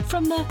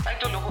From the I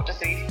don't know what to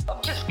say.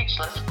 I'm just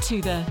speechless. to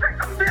the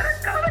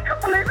I can't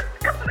believe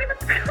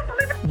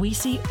it. we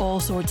see all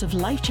sorts of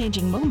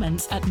life-changing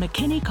moments at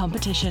McKinney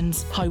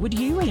Competitions. How would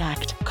you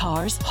react?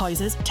 Cars,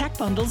 houses, tech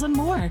bundles and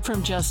more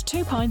from just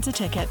 £2 a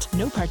ticket.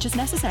 No purchase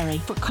necessary.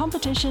 For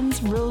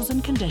competitions, rules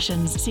and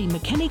conditions, see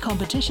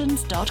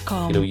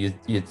mckinneycompetitions.com.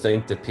 You'd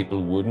think that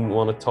people wouldn't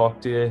want to talk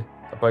to you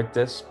about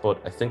this,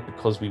 but I think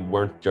because we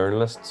weren't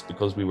journalists,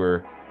 because we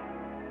were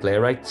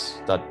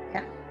playwrights, that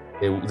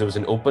there was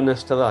an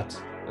openness to that,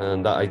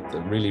 and that I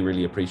really,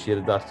 really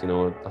appreciated that.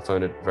 I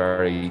found it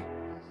very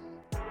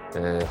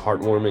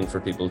heartwarming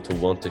for people to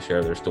want to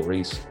share their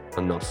stories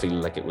and not feel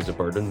like it was a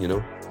burden.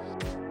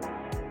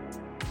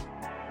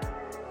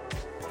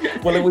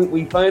 Well,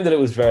 we found that it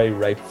was very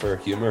ripe for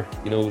humour.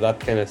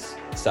 That kind of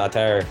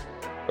satire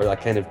or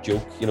that kind of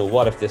joke.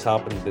 What if this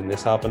happened and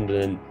this happened,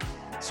 and then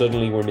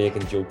suddenly we're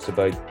making jokes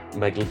about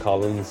Michael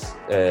Collins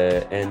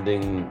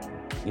ending,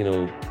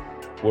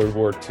 World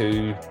War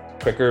II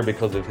quicker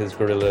because of his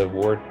guerrilla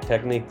war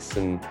techniques,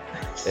 and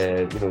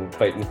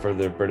fighting for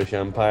the British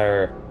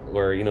Empire,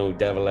 where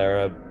De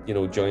Valera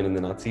joining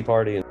the Nazi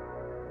Party. And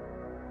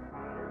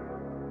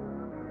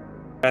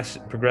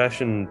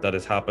progression that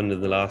has happened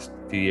in the last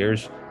few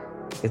years,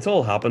 it's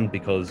all happened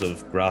because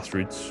of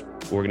grassroots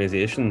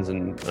organizations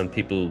and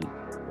people,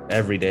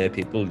 everyday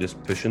people,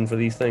 just pushing for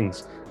these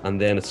things, and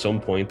then at some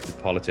point the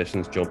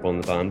politicians jump on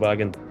the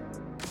bandwagon.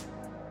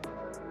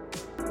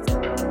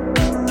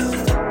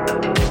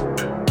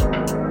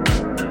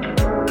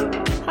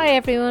 Hi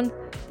everyone,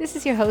 this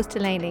is your host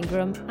Elaine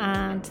Ingram,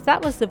 and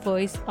that was the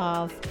voice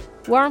of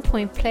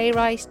Warrenpoint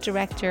playwright,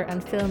 director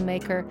and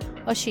filmmaker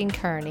Oisín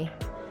Kearney.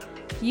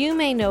 You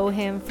may know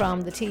him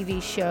from the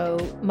TV show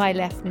My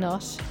Left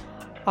Nut,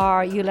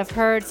 or you'll have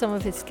heard some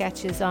of his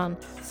sketches on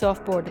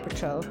Soft Border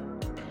Patrol.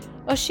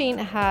 Oisín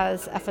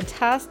has a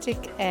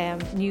fantastic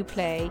new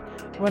play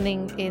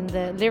running in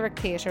the Lyric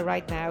Theatre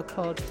right now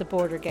called The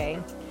Border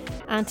Game,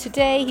 and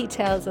today he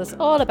tells us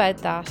all about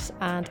that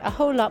and a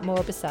whole lot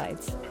more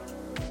besides.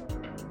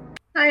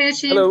 Hi,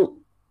 Oisín. Hello.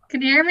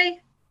 Can you hear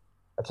me?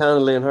 I can,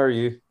 Elaine. How are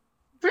you?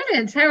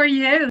 Brilliant. How are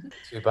you?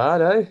 Too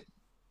bad, eh?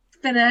 It's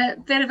been a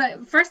bit of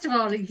a, first of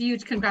all, a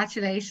huge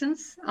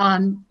congratulations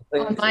on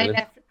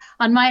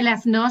My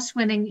Left Nut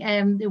winning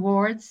the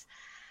awards,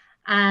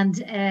 and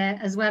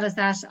as well as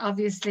that,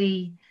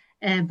 obviously,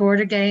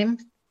 Border Game,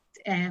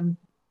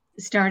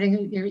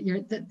 starting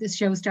the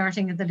show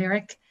starting at the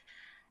Lyric,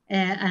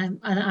 and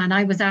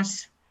I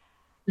was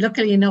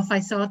luckily enough, I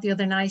saw it the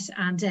other night,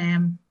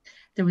 and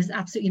there was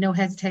absolutely no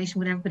hesitation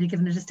with everybody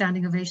giving it a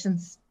standing ovation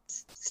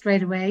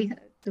straight away.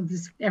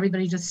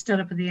 Everybody just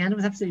stood up at the end. It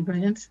was absolutely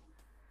brilliant.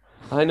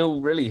 I know,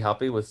 really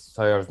happy with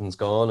how everything's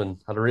gone,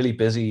 and had a really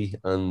busy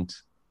and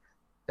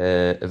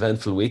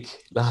eventful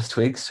week last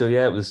week. So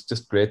yeah, it was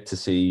just great to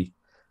see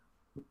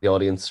the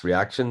audience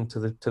reaction to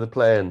the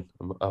play, and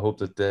I hope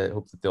that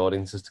the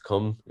audiences to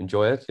come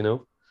enjoy it.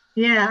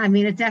 Yeah, I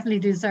mean, it definitely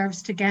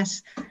deserves to get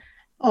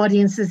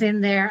audiences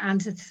in there,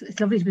 and it's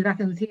lovely to be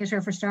back in the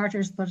theatre for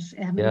starters, but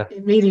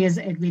it really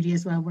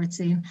is well worth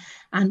seeing,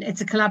 and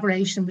it's a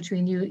collaboration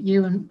between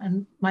you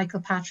and Michael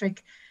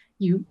Patrick.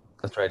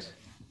 That's right.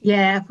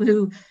 Yeah,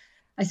 who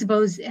I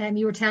suppose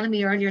you were telling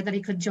me earlier that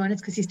he could join us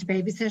because he's to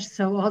babysit,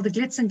 so all the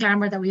glitz and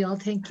glamour that we all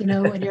think,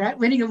 when you're out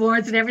winning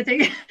awards and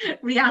everything,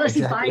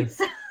 reality bites.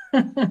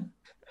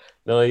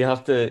 No, you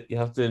have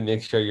to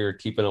make sure you're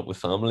keeping up with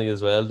family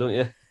as well, don't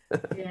you?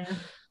 Yeah.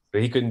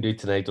 But he couldn't do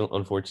tonight,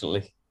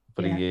 unfortunately.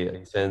 But he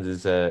sends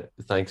his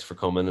thanks for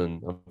coming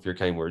and your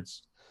kind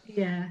words.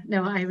 Yeah,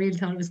 no, I really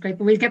thought it was great.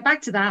 But we'll get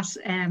back to that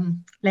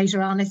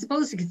later on. I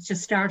suppose we could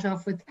just start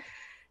off with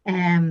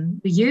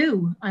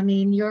you. I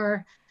mean,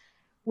 you're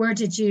from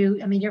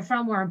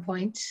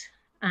Warrenpoint,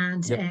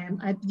 and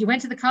you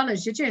went to the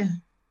college, did you?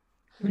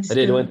 I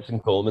did. I went to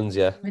St. Coleman's,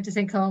 yeah. Went to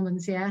St.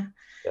 Coleman's, yeah.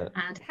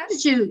 And how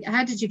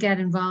did you get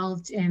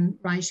involved in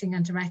writing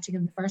and directing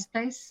in the first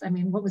place? I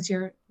mean,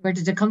 where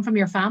did it come from,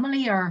 your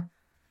family, or?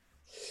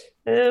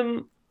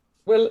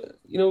 Well,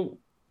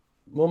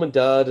 mum and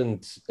dad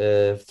and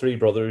 3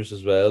 brothers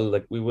as well.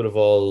 Like, we would have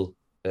all,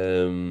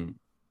 we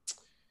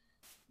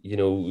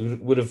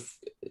would have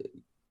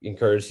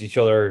encouraged each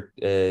other,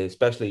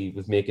 especially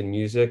with making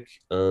music,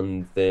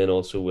 and then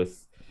also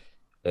with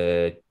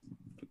the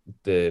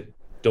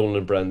Donal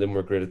and Brendan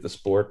were great at the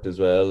sport as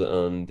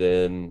well, and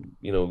then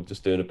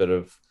just doing a bit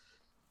of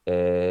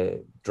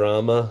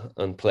drama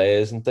and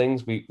plays and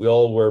things. We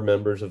all were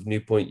members of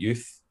New Point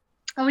Youth.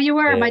 Oh, you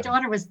were. My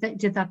daughter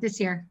did that this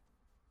year.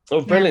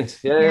 Oh, brilliant!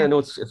 Yeah. No,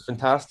 it's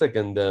fantastic,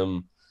 and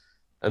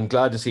I'm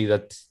glad to see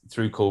that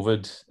through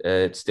COVID,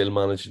 they're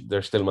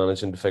still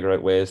managing to figure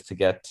out ways to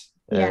get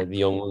the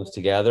young ones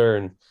together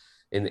and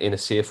in a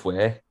safe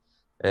way.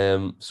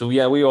 So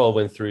yeah, we all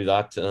went through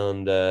that,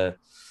 and that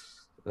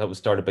was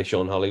started by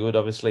Sean Hollywood,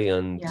 obviously,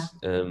 and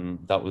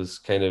that was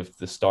kind of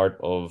the start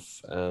of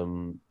a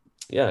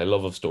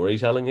love of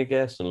storytelling, I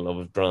guess, and a love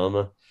of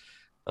drama.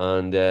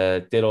 And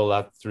did all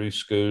that through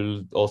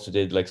school, also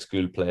did like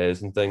school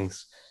plays and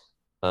things.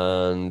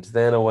 And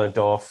then I went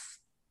off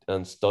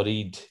and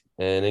studied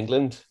in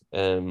England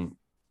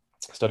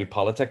study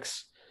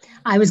politics.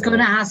 I was going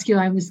to ask you.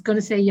 I was going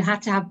to say you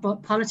had to have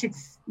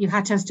politics. You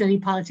had to have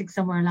studied politics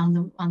somewhere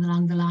along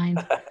the line.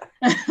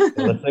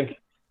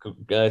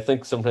 I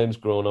think sometimes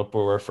growing up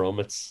where we're from,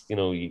 it's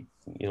you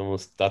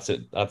almost that's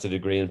a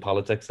degree in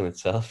politics in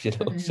itself. Yeah,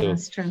 so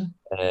that's true.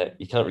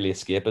 You can't really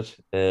escape it.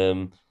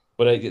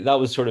 But that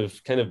was sort of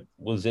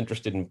was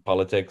interested in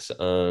politics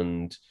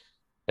and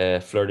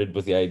flirted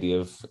with the idea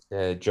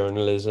of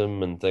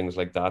journalism and things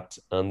like that,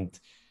 and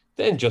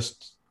then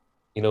just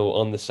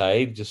on the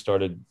side just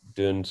started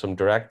doing some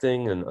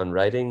directing and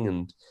writing,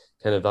 and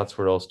kind of that's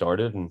where it all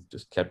started, and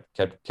just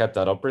kept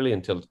that up really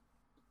until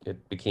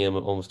it became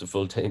almost a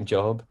full-time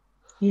job.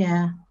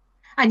 Yeah.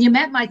 And you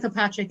met Michael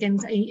Patrick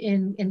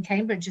in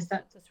Cambridge.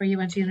 That's where you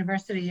went to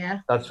university? Yeah.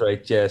 That's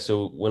right. Yeah.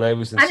 So when I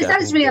was in, and is that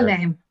his real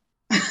name?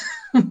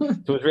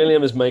 So his real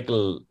name is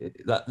Michael.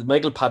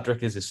 Michael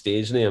Patrick is his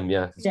stage name.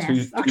 Yeah. It's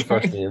two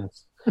first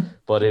names,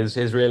 but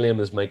his real name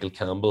is Michael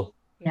Campbell.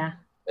 Yeah.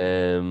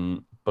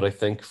 But I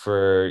think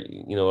for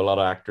a lot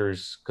of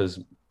actors, because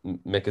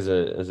Mick is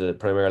a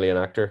primarily an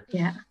actor.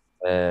 Yeah.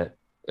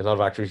 A lot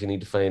of actors, you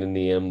need to find a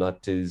name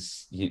that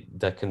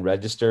can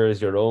register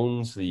as your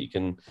own, so that you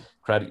can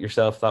credit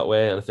yourself that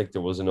way. And I think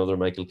there was another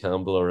Michael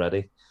Campbell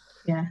already.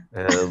 Yeah.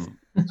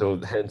 So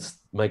hence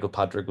Michael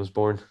Patrick was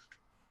born.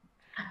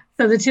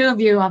 So the two of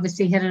you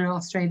obviously hit it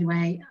off straight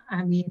away.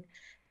 I mean,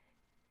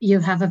 you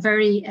have a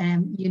very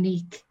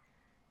unique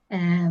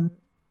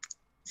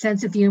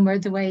sense of humor,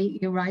 the way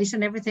you write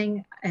and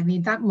everything. I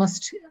mean,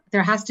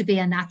 there has to be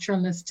a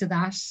naturalness to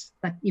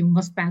that you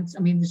must bounce.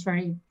 I mean, there's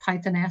very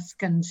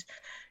Python-esque and,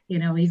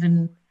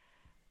 even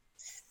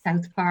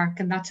South Park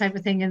and that type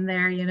of thing in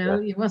there, Yeah.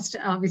 You must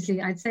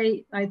obviously, I'd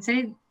say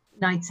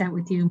nights out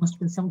with you must have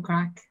been some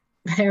crack.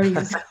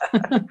 Hilarious.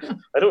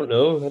 I don't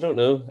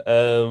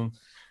know.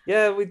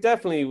 Yeah, we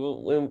definitely,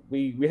 when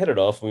we hit it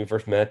off when we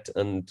first met,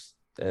 and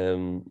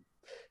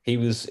he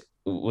was,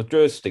 what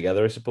drew us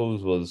together, I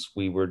suppose, was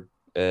we were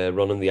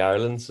running the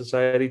Ireland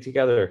Society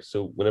together.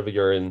 So whenever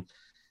you're in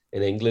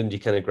England, you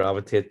kind of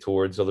gravitate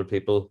towards other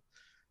people,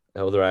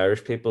 other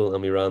Irish people,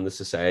 and we ran the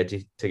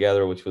society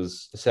together, which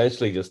was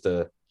essentially just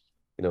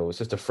it's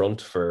just a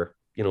front for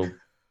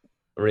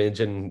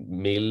arranging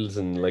meals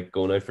and like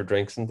going out for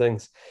drinks and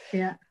things.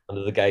 Yeah.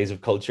 Under the guise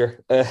of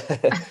culture. But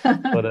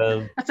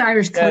that's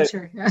Irish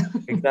culture. Yeah.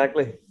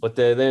 Exactly. But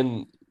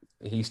then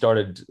he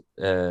started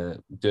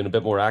doing a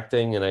bit more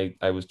acting, and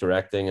I was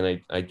directing,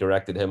 and I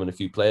directed him in a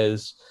few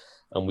plays,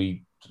 and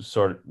we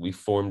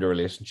formed a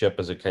relationship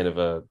as a kind of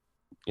a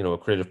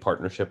creative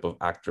partnership of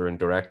actor and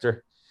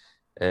director.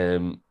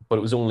 But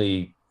it was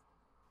only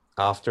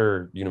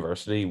after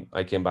university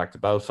I came back to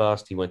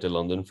Belfast. He went to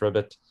London for a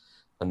bit,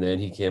 and then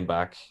he came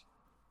back,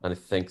 and I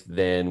think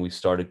then we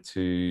started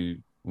to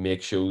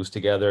make shows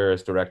together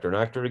as director and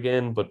actor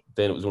again. But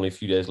then it was only a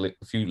few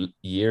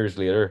years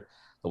later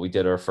that we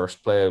did our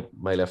first play,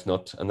 My Left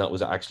Nut, and that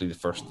was actually the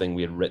first thing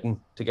we had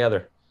written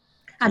together.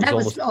 And that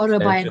was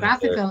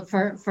autobiographical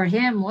for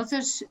him, was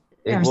it?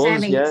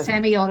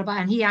 Semi-autobiographical,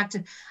 and he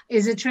acted.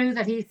 Is it true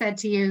that he said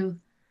to you,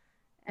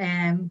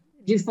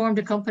 you formed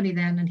a company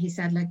then, and he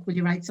said, like, will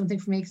you write something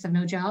for me because I've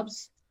no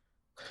jobs?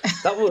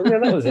 That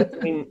was it.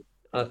 I mean,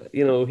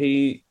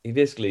 he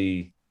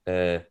basically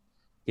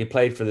he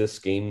applied for this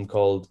scheme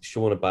called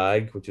Show in a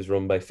Bag, which is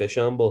run by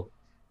Fishamble,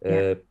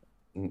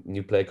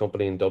 new play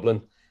company in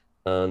Dublin.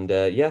 And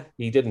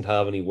he didn't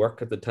have any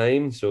work at the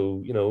time,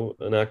 so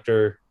an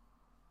actor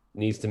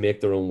needs to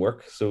make their own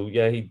work. So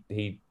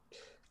he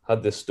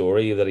had this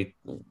story that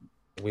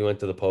we went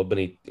to the pub,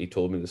 and he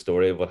told me the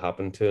story of what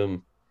happened to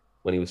him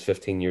when he was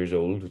 15 years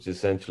old, which is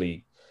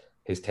essentially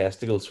his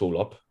testicles swelled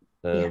up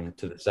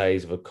to the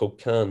size of a Coke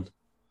can,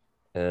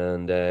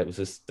 and it was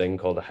this thing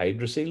called a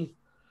hydrocele,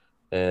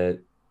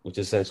 which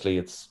essentially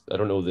I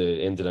don't know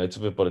the ins and outs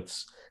of it, but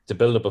it's a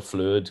buildup of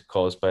fluid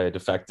caused by a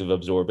defective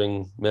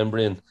absorbing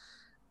membrane.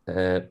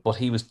 But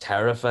he was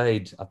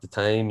terrified at the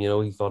time.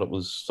 He thought it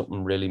was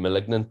something really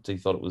malignant. He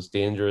thought it was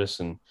dangerous,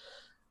 and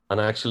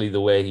actually the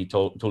way he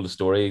told the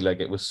story, like,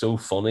 it was so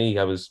funny.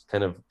 I was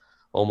kind of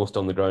almost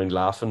on the ground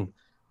laughing,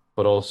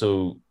 but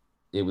also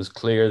it was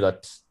clear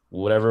that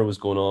whatever was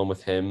going on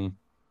with him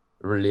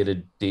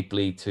related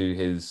deeply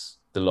to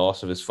the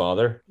loss of his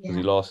father, because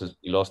he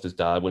lost his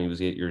dad when he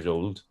was 8 years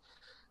old,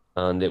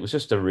 and it was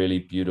just a really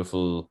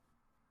beautiful,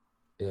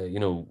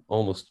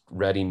 almost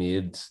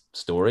ready-made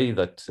story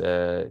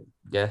that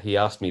he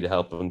asked me to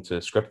help him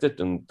to script it,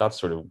 and that's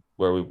sort of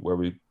where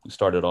we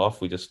started off.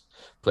 We just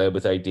played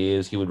with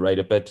ideas. He would write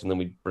a bit, and then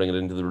we'd bring it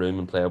into the room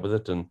and play with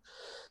it, and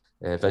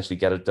eventually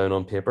get it down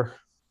on paper.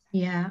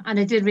 Yeah, and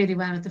it did really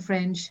well at the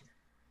Fringe.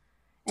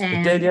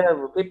 It did, yeah.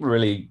 People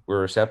really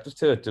were receptive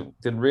to it.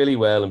 It did really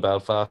well in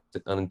Belfast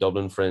and in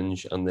Dublin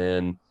Fringe, and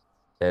then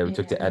we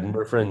took to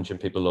Edinburgh Fringe, and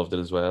people loved it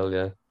as well.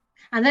 Yeah.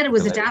 And then it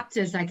was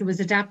adapted,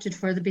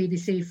 for the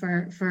BBC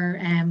for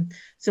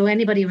so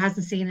anybody who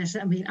hasn't seen it,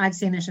 I mean, I've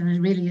seen it, and it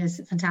really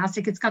is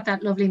fantastic. It's got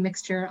that lovely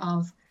mixture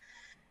of,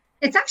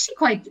 it's actually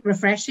quite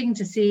refreshing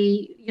to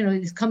see,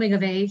 this coming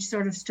of age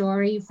sort of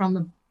story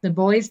from the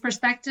boys'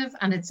 perspective,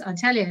 and I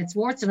tell you, it's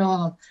warts and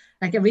all,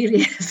 like it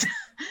really is.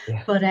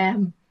 Yeah.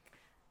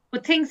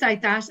 But things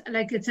like that,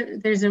 like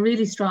there's a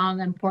really strong,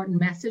 important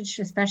message,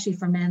 especially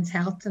for men's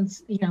health, and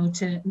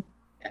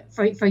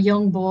for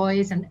young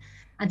boys, and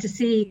to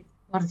see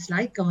what it's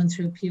like going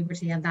through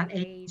puberty and that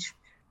age,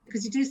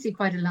 because you do see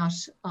quite a lot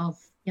of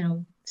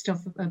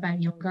stuff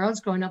about young girls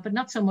growing up, but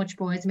not so much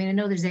boys. I mean, I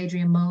know there's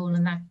Adrian Mole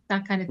and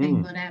that kind of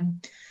thing, but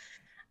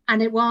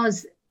and it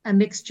was a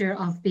mixture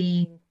of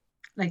being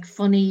like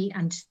funny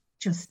and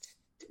just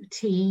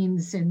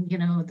teens and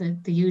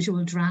the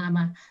usual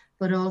drama,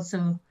 but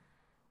also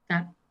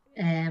that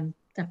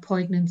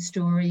poignant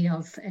story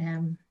of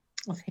him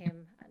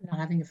not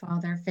having a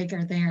father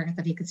figure there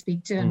that he could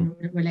speak to and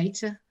relate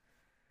to.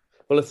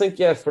 Well, I think,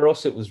 for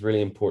us, it was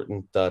really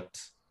important that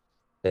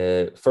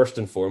first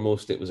and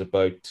foremost, it was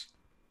about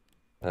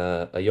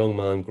a young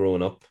man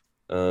growing up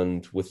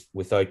and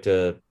without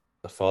a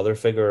father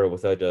figure, or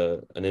without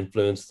an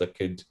influence that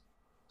could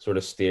sort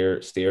of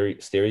steer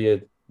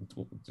you,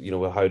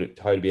 how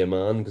to be a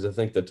man. Because I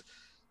think that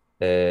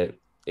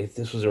if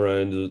this was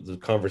around the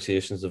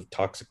conversations of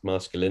toxic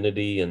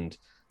masculinity, and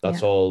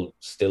that's all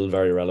still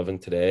very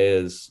relevant today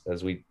as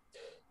we,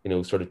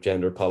 sort of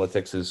gender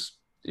politics is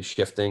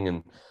shifting.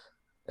 And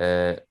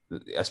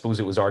I suppose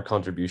it was our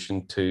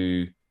contribution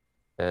to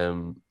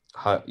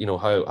how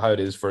it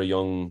is for a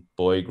young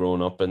boy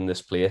growing up in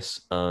this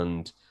place,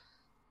 and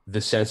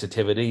the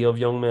sensitivity of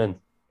young men.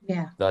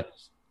 Yeah. That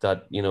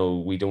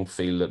we don't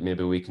feel that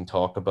maybe we can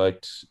talk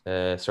about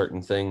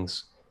certain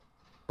things,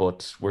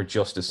 but we're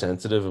just as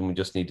sensitive, and we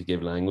just need to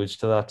give language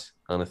to that.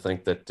 And I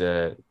think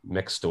that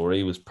Mick's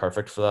story was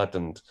perfect for that,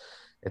 and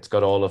it's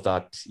got all of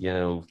that,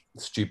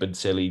 stupid,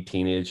 silly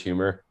teenage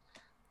humor,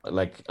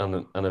 like,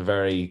 and a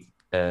very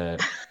a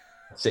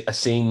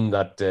scene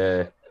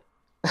that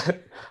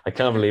I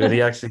can't believe it.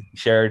 He actually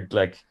shared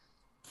like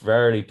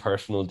very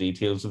personal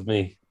details with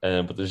me,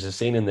 but there's a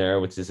scene in there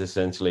which is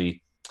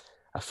essentially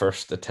a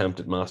first attempt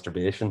at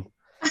masturbation,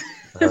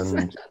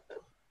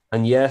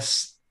 and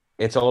yes,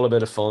 it's all a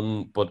bit of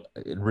fun, but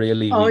it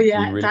really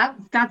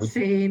that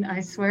scene, I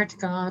swear to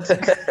God.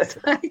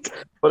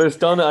 But it's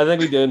done, I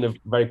think we do it in a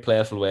very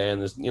playful way,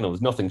 and there's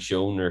nothing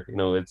shown, or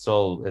it's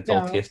all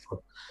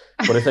tasteful.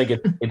 But I think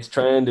it's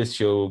trying to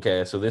show,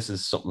 okay, so this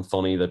is something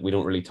funny that we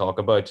don't really talk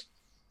about,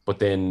 but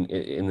then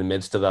in the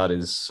midst of that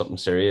is something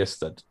serious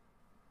that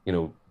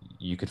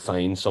you could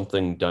find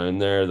something down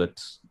there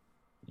that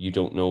you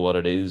don't know what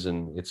it is,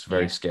 and it's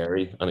very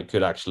scary, and it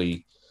could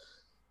actually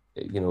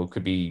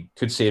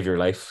could save your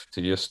life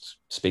to just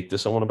speak to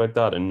someone about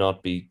that and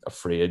not be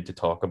afraid to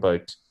talk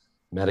about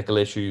medical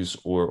issues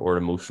or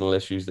emotional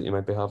issues that you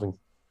might be having.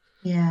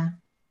 No,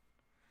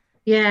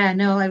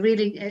 I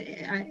really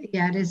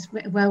it is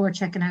well worth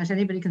checking out.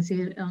 Anybody can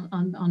see it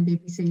on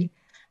BBC,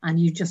 and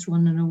you just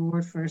won an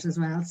award for it as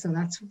well, so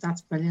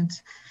that's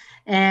brilliant.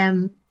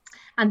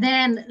 And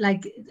then,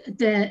 like,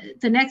 the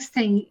next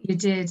thing you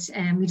did,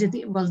 I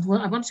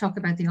want to talk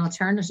about The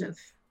Alternative.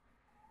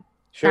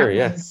 Sure,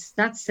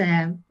 That's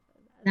now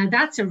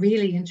that's a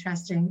really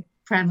interesting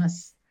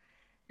premise,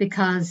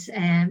 because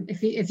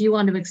if you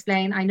want to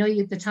explain, I know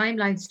the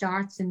timeline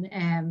starts in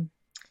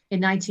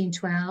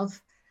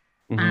 1912,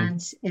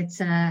 and it's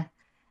an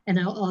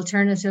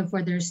alternative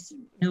where there's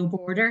no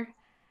border.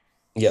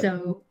 Yeah.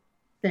 So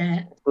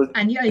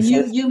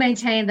you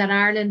maintain that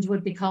Ireland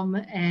would become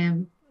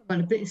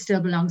it still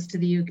belongs to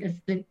the UK,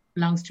 it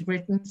belongs to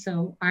Britain.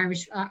 So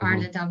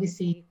Ireland,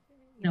 obviously,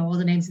 all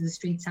the names of the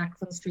streets,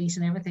 Sackville Street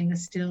and everything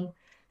is still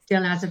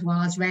as it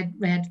was, red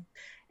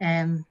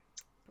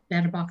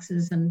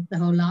letterboxes and the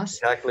whole lot.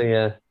 Exactly,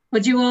 yeah.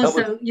 But you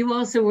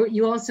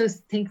also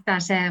think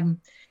that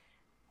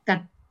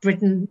that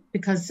Britain,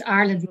 because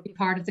Ireland would be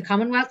part of the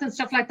Commonwealth and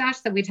stuff like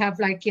that we'd have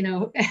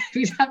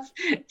we'd have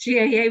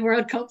GAA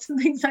World Cups and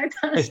things like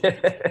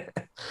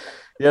that.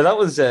 Yeah, that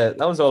was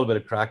all a bit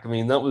of crack. I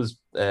mean, that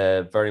was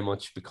very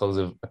much because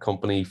of a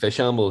company,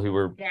 Fishamble, who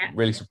were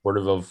really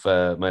supportive of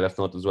My Left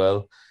Nut as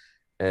well.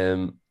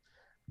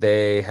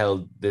 They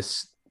held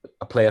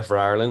a Play for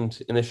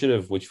Ireland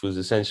initiative, which was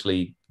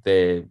essentially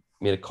they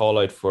made a call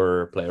out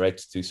for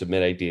playwrights to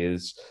submit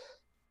ideas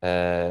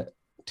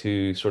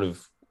to sort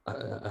of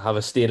have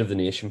a State of the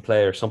Nation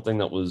play, or something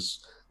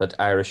that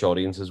Irish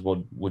audiences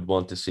would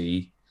want to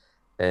see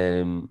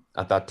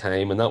at that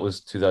time, and that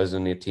was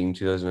 2018,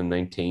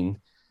 2019.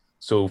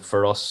 So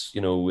for us,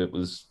 it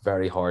was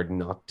very hard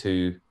not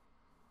to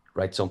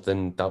write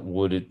something that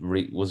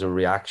was a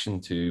reaction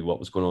to what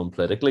was going on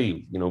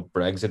politically.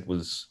 Brexit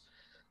was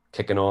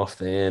kicking off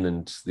then,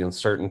 and the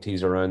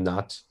uncertainties around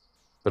that,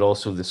 but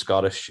also the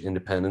Scottish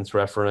independence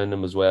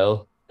referendum as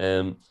well.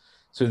 So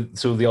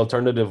The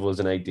Alternative was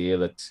an idea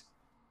that,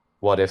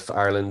 what if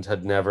Ireland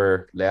had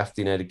never left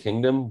the United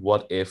Kingdom?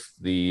 What if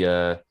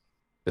the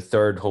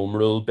third Home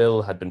Rule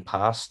Bill had been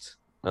passed,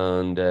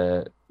 and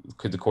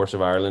could the course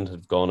of Ireland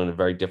have gone in a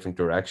very different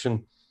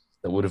direction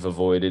that would have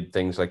avoided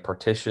things like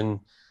partition,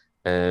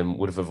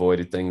 would have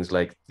avoided things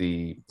like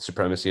the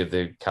supremacy of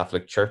the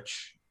Catholic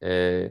Church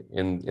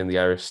in the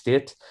Irish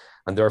state,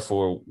 and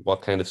therefore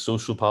what kind of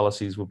social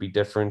policies would be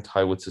different,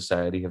 how would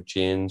society have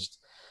changed,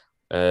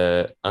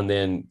 and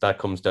then that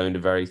comes down to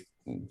very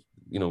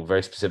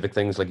specific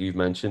things like you've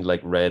mentioned,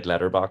 like red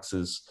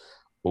letterboxes,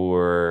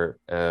 or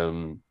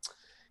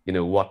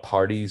what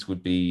parties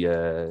would be,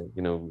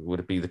 would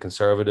it be the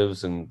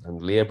Conservatives and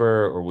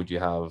Labour, or would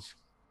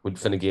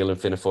Fine Gael and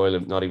Fianna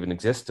Fáil not even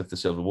exist if the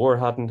Civil War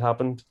hadn't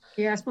happened?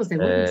 Yeah, I suppose they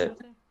wouldn't.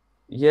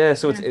 Yeah,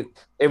 so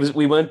it was,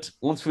 we went,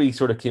 once we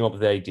sort of came up with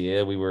the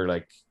idea, we were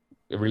like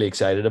really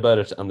excited about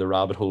it, and the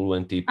rabbit hole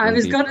went deep. I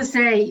was going to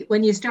say,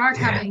 when you start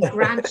having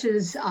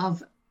branches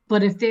of,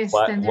 but if this,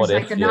 then there's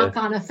like the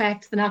knock-on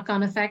effect,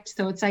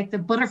 So it's like the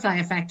butterfly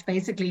effect,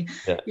 basically,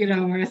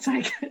 where it's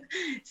like,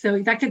 so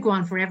that could go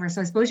on forever.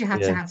 So I suppose you have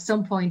to have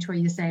some point where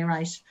you say,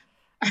 right.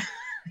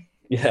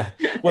 Yeah.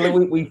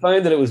 Well, we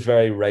found that it was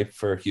very ripe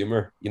for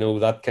humor,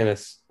 that kind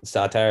of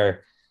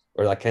satire,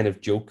 or that kind of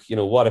joke,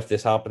 what if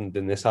this happened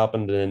and this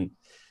happened, and then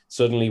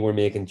suddenly we're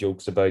making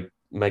jokes about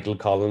Michael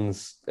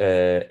Collins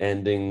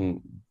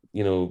ending,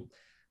 World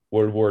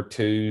War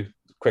II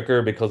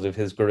quicker because of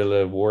his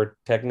guerrilla war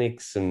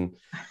techniques, and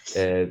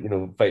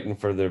fighting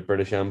for the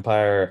British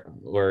Empire,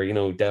 or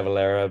De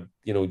Valera,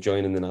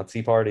 joining the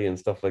Nazi Party and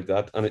stuff like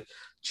that. And it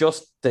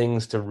just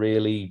things to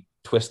really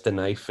twist the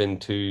knife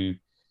into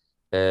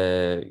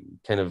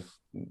kind of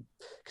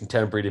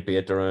contemporary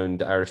debate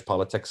around Irish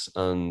politics.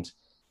 And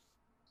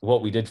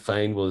what we did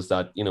find was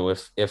that,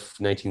 if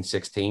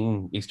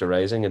 1916 Easter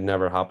Rising had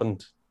never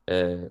happened,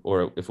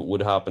 or if it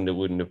would have happened, it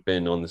wouldn't have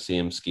been on the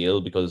same scale,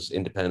 because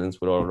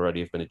independence would already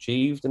have been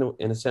achieved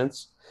in a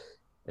sense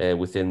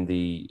within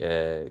the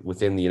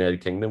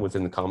United Kingdom,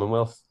 within the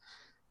Commonwealth.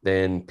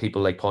 Then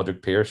people like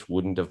Padraig Pearse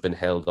wouldn't have been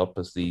held up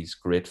as these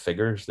great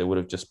figures. They would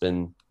have just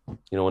been,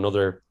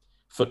 another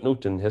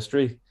footnote in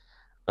history.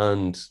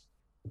 And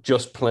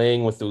just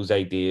playing with those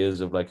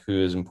ideas of like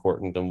who is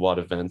important and what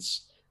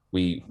events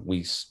we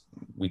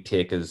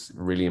take as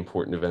really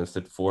important events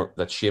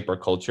that shape our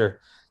culture.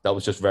 That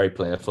was just very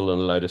playful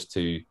and allowed us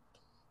to,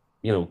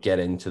 get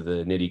into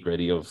the nitty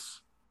gritty of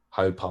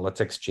how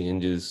politics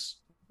changes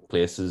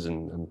places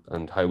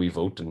and how we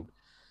vote. And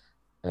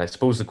I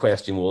suppose the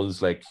question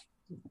was like,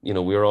 we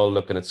were all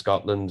looking at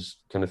Scotland,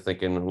 kind of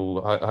thinking,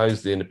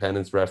 how's the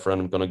independence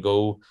referendum going to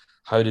go?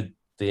 How did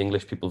the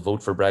English people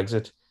vote for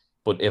Brexit?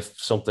 But if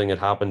something had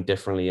happened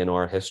differently in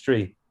our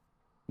history,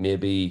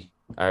 maybe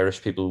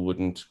Irish people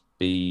wouldn't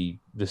be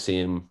the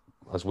same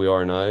as we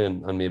are now,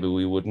 and maybe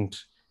we wouldn't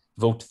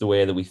vote the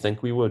way that we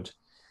think we would,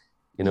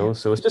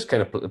 So it's just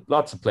kind of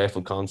lots of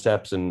playful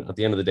concepts, and at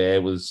the end of the day,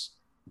 it was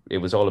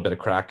all a bit of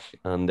crack,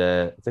 and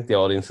I think the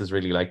audiences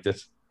really liked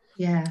it.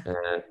 Yeah,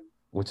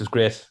 which is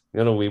great.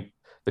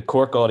 The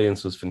Cork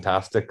audience was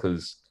fantastic,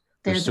 because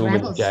there's so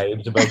many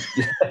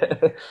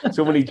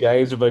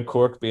jibes about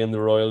Cork being the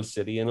royal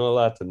city and all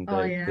that, and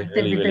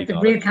the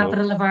real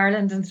capital of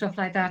Ireland and stuff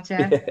like that.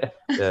 Yeah.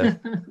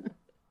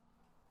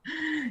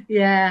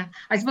 Yeah,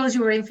 I suppose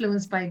you were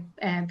influenced by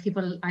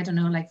people, I don't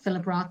know, like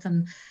Philip Roth,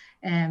 and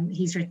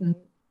he's written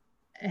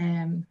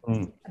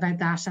about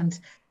that,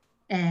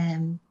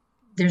 and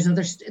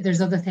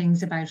there's other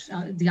things about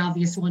the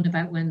obvious one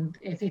about when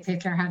if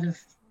Hitler had have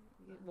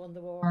won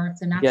the war, if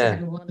the Nazis had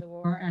have won the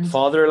war, and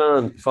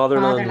Fatherland,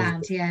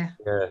 yeah,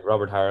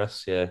 Robert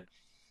Harris, that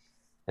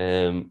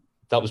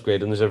was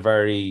great. And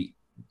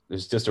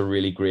there's just a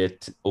really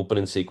great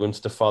opening sequence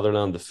to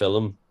Fatherland, the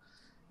film,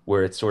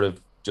 where it sort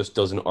of just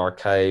does an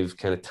archive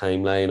kind of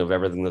timeline of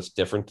everything that's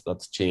different,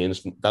 that's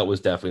changed. That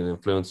was definitely an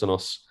influence on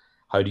us.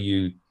 How do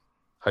you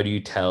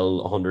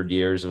tell 100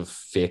 years of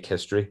fake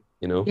history,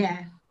 and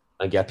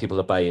get people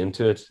to buy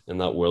into it in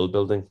that world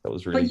building? That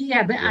was really. But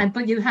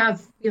you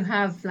have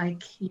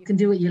like, you can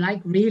do what you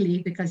like,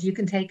 really, because you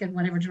can take it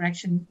whatever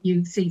direction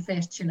you see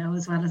fit,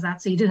 as well as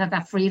that. So you do have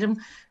that freedom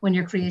when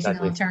you're creating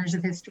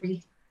alternative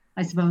history,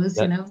 I suppose,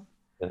 Yeah.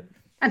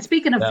 And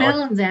speaking of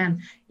film,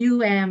 then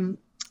your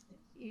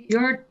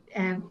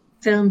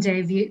film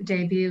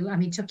debut, I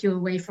mean, took you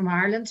away from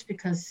Ireland,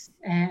 because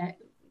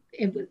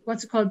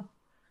what's it called?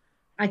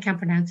 I can't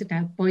pronounce it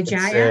now.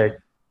 Bohaya.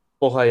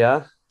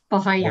 Bohaya.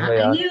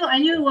 I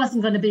knew it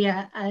wasn't going to be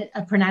a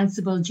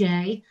pronounceable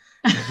J.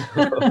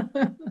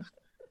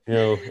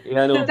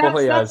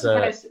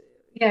 Bohaya is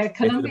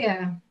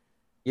Colombia.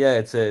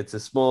 It's a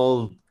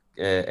small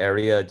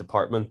area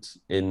department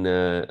in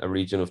a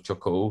region of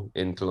Chocó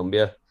in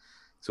Colombia.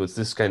 So it's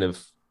this kind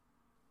of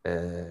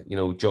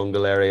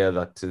jungle area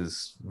that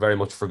is very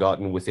much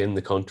forgotten within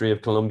the country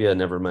of Colombia,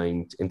 never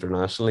mind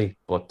internationally.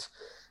 But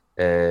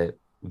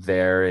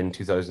there in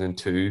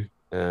 2002,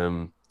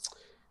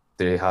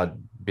 they had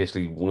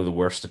basically one of the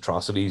worst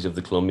atrocities of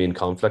the Colombian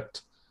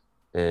conflict,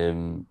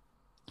 when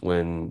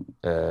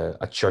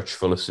a church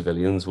full of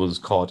civilians was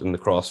caught in the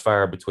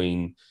crossfire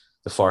between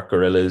the FARC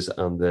guerrillas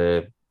and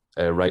the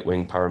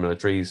right-wing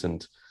paramilitaries,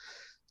 and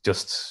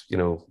just,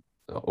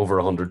 over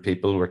 100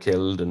 people were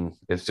killed. And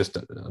it's just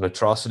an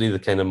atrocity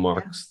that kind of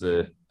marks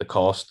the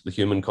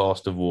human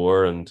cost of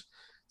war and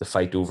the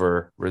fight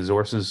over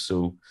resources.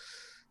 So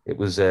it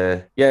was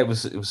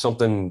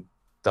something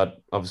that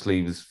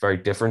obviously was very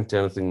different to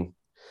anything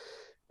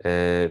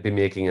be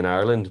making in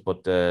Ireland,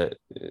 but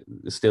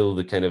still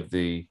the kind of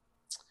the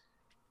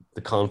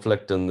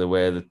conflict and the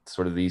way that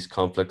sort of these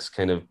conflicts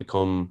kind of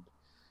become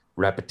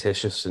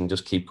repetitious and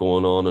just keep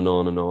going on and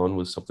on and on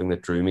was something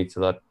that drew me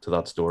to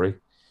that story.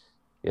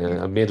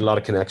 Yeah, I made a lot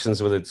of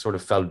connections with it. Sort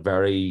of felt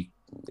very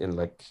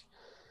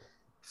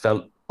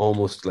felt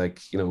almost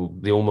like, you know,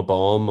 the Oma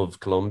bomb of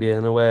Colombia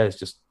in a way. It's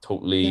just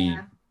totally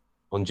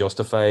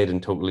unjustified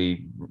and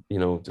totally, you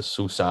know, just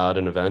so sad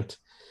an event.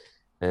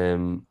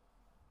 It's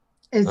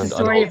the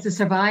story of the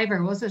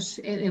survivor, was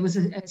it? It was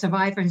a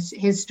survivor,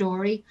 his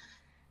story.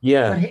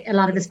 Yeah. But a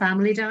lot of his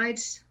family died.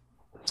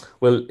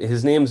 Well,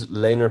 his name's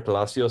Leonor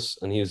Palacios,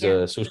 and he was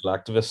a social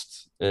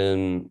activist.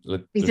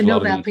 He's a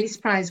Nobel Peace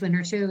Prize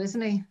winner too,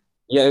 isn't he?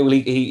 Yeah, well,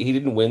 he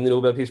didn't win the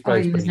Nobel Peace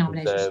Prize, he was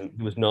nominated.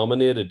 He was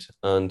nominated,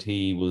 and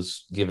he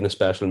was given a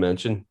special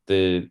mention.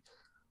 The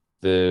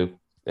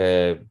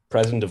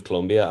president of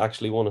Colombia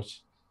actually won it,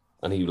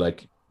 and he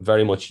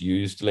very much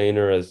used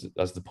Leonor as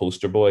the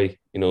poster boy.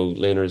 You know,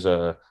 Leonor's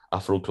a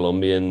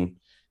Afro-Colombian,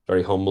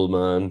 very humble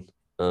man,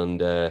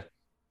 and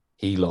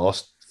he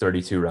lost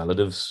 32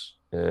 relatives,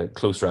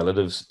 close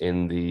relatives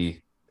in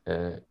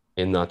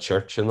that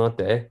church in that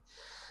day.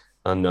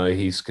 And now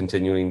he's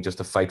continuing just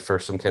to fight for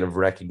some kind of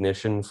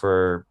recognition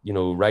for, you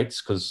know,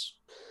 rights, because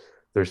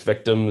there's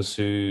victims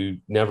who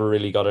never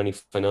really got any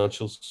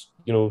financial,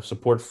 you know,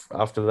 support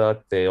after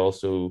that. They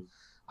also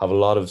have a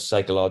lot of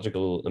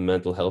psychological and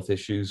mental health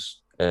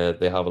issues.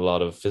 They have a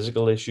lot of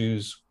physical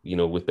issues, you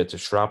know, with bits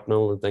of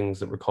shrapnel and things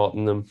that were caught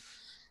in them.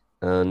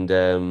 And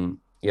so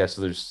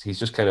he's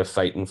just kind of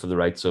fighting for the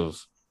rights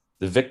of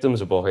the victims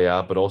of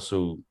Bojayá, but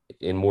also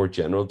in more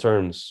general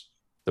terms,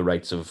 the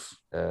rights of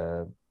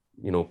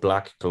you know,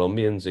 Black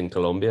Colombians in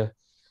Colombia,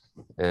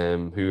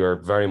 who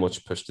are very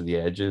much pushed to the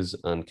edges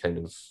and kind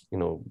of, you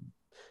know,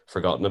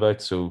 forgotten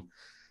about. So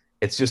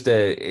it's just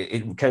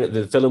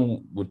the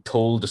film would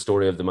told the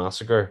story of the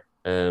massacre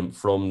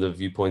from the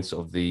viewpoints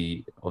of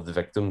the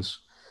victims,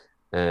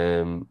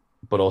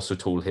 but also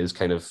told his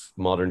kind of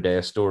modern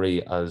day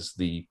story as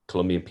the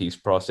Colombian peace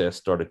process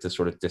started to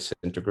sort of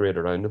disintegrate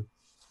around him.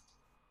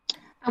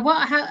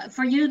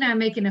 For you now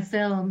making a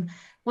film,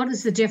 what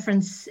is the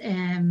difference?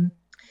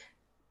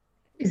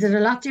 Is it a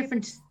lot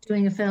different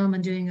doing a film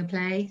and doing a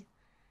play?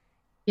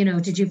 You know,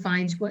 did you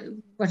find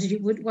what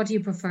do you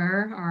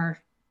prefer? Or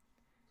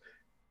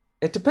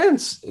it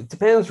depends. It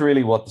depends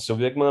really what the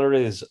subject matter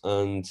is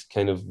and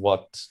kind of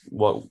what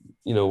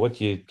you know, what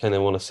you kind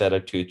of want to set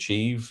out to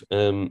achieve.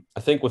 I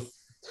think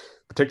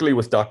particularly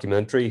with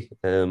documentary,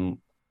 you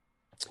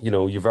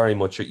know, you very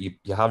much you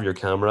have your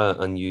camera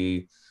and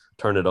you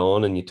turn it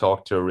on and you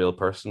talk to a real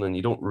person and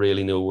you don't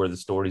really know where the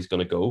story's going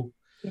to go.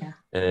 Yeah.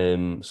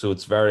 So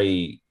it's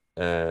very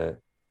it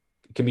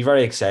can be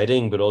very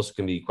exciting, but also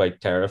can be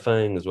quite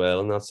terrifying as well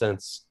in that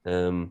sense.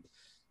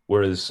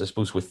 Whereas I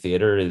suppose with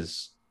theatre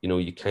is, you know,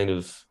 you kind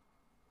of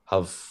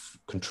have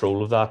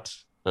control of that,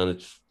 and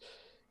it's,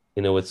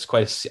 you know, it's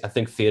quite. I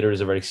think theatre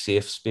is a very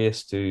safe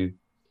space to,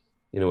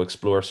 you know,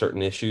 explore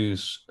certain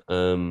issues,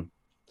 because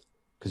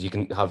you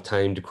can have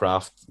time to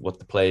craft what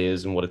the play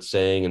is and what it's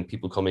saying, and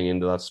people coming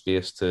into that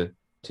space to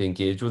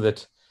engage with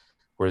it.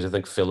 Whereas I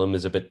think film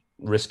is a bit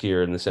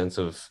riskier in the sense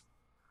of,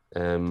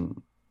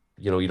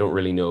 you know, you don't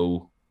really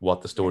know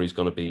what the story's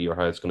going to be or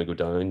how it's going to go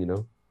down, you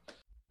know.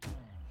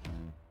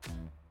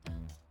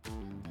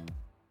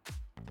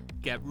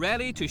 Get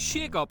ready to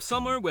shake up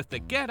summer with the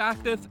Get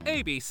Active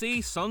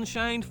ABC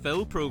Sunshine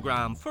Fill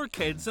programme for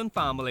kids and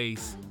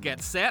families.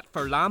 Get set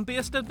for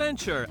land-based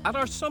adventure at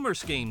our summer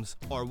schemes,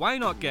 or why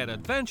not get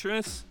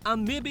adventurous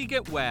and maybe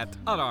get wet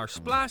at our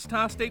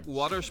Splashtastic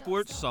Water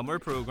Sports summer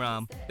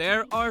programme.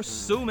 There are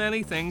so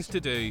many things to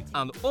do,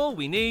 and all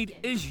we need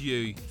is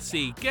you.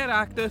 See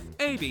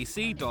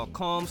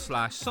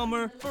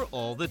getactiveabc.com/summer for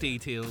all the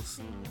details.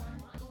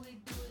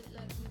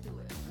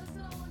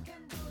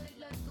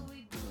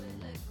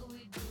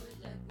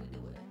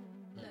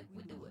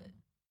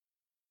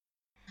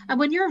 And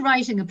when you're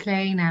writing a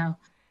play now,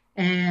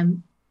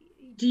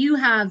 do you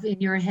have in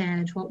your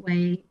head what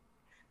way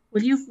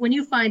will you, when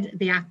you find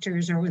the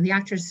actors, or when the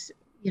actors,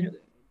 you know,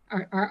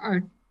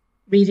 are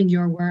reading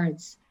your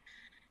words,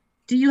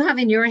 do you have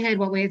in your head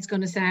what way it's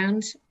going to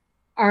sound,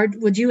 or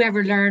would you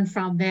ever learn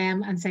from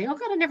them and say, "Oh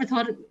God, I never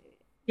thought,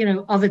 you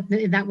know, of it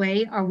in that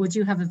way," or would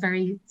you have a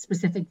very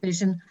specific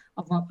vision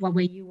of what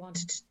way you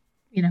wanted,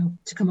 you know,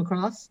 to come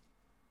across?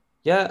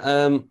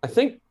 Yeah, I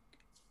think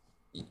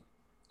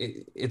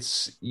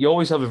it's you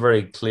always have a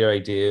very clear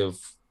idea of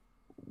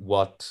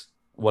what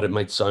it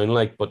might sound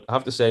like, but I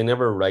have to say I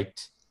never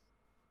write.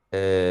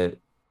 A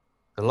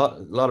lot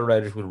of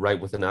writers would write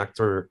with an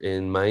actor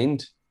in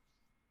mind,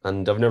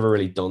 and I've never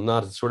really done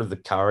that. It's sort of the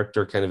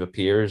character kind of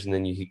appears, and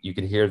then you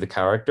can hear the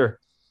character,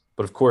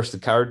 but of course the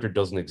character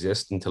doesn't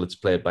exist until it's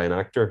played by an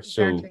actor.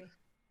 Exactly. So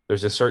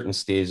there's a certain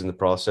stage in the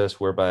process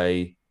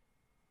whereby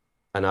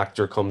an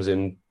actor comes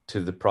into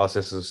the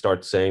process and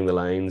starts saying the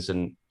lines,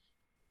 and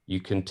you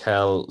can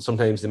tell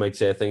sometimes they might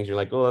say things you're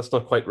like, oh, that's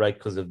not quite right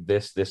because of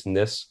this, and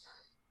this.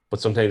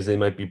 but sometimes they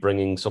might be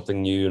bringing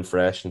something new and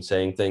fresh and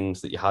saying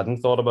things that you hadn't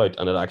thought about,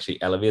 and it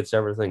actually elevates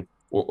everything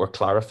or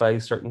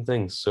clarifies certain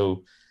things.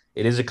 So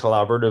it is a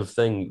collaborative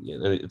thing. You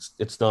know,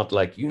 it's not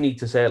like you need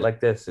to say it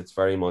like this. It's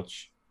very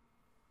much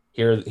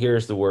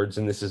here's the words,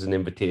 and this is an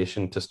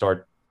invitation to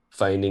start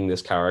finding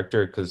this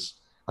character, because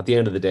at the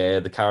end of the day,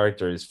 the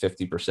character is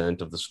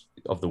 50%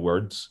 of the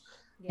words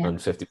and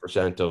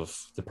 50% of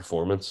the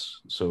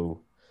performance.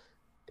 So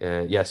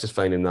yeah, it's just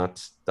finding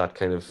that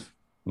kind of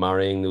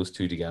marrying those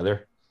two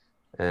together.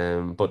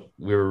 But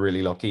we were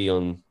really lucky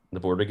on the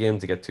Border game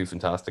to get two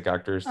fantastic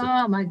actors.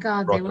 Oh my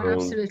God, they were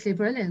absolutely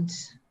brilliant.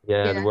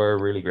 Yeah, they were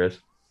really great.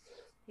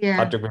 Yeah.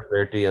 Patrick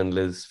McBrearty and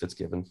Liz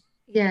Fitzgibbon.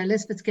 Yeah,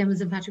 Liz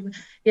Fitzgibbon and Patrick.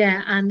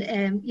 Yeah, and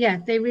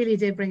they really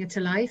did bring it to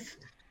life.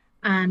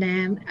 And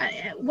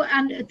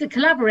the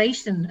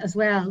collaboration as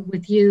well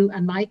with you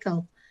and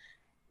Michael.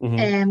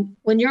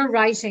 When you're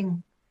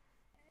writing,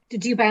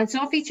 did you bounce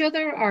off each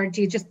other, or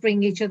do you just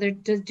bring each other?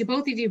 Do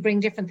both of you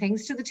bring different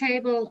things to the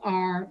table,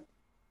 or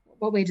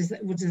what way does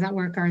that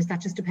work, or does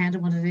that just depend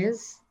on what it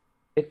is?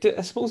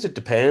 I suppose it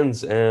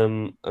depends. I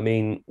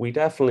mean,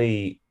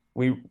 the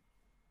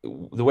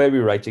way we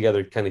write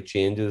together kind of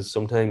changes.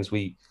 Sometimes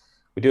we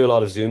do a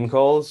lot of Zoom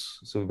calls,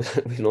 so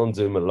we've been on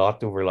Zoom a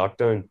lot over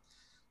lockdown,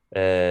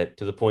 to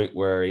the point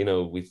where, you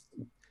know, we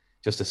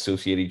just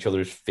associate each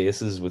other's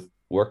faces with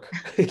work,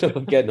 you know,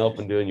 getting up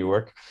and doing your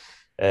work.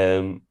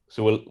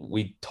 So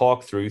we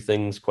talk through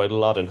things quite a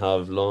lot and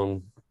have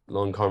long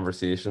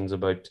conversations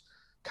about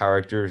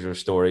characters or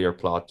story or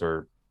plot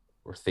or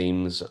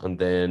themes, and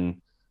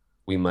then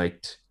we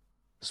might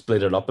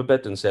split it up a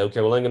bit and say, okay,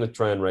 well, I'm going to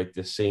try and write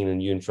this scene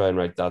and you can try and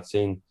write that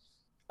scene,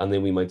 and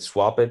then we might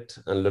swap it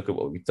and look at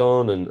what we've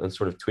done and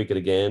sort of tweak it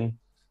again.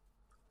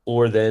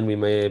 Or then we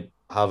may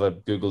have a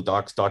Google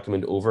Docs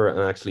document over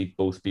and actually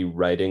both be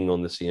writing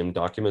on the same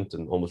document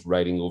and almost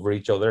writing over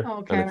each other.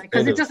 Okay,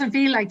 because it doesn't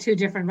feel like two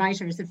different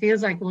writers. It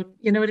feels like, well,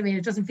 you know what I mean?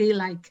 It doesn't feel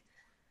like...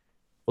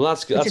 Well,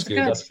 that's good.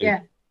 That's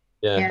good.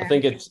 Yeah. I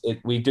think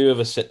we do have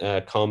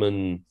a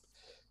common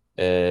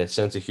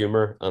sense of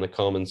humor and a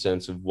common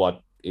sense of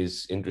what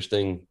is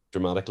interesting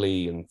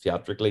dramatically and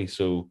theatrically.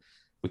 So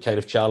we kind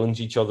of challenge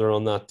each other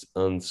on that.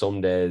 And some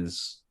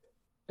days,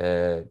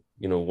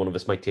 you know, one of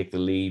us might take the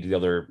lead, the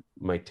other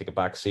might take a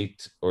back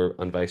seat,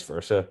 and vice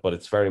versa. But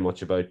it's very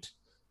much about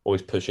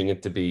always pushing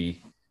it to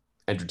be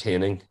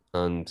entertaining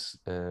and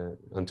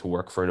to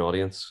work for an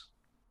audience.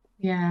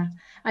 Yeah,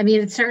 I mean,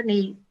 it's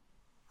certainly...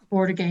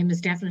 Border game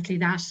is definitely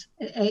that.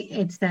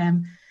 It's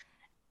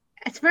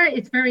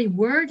very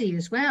wordy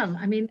as well.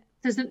 I mean,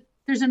 there's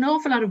an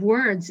awful lot of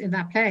words in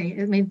that play.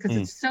 I mean, because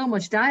it's so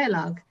much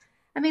dialogue.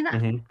 I mean,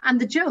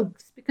 and the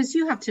jokes, because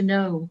you have to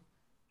know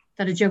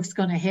that a joke's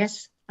going to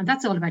hit, and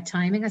that's all about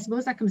timing. I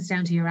suppose that comes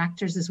down to your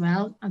actors as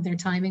well, and their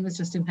timing was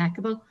just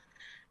impeccable.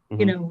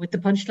 You know, with the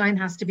punchline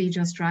has to be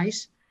just right.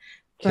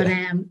 But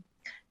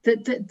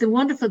the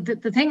wonderful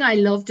the thing I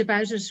loved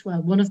about it,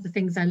 well, one of the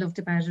things I loved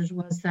about it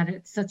was that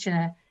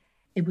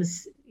it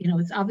was, you know,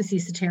 it's obviously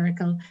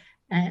satirical,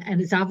 and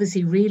it's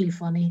obviously really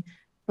funny,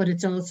 but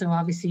it's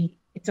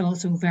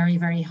also very,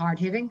 very hard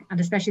hitting. And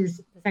especially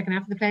the second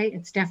half of the play,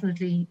 it's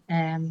definitely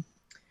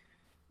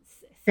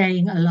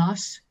saying a lot,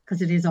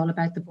 because it is all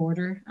about the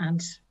border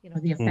and, you know,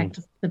 the effect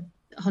of the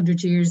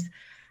 100 years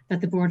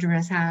that the border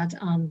has had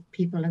on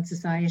people and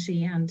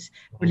society and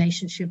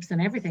relationships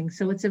and everything.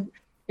 So it's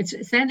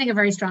sending a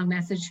very strong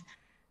message,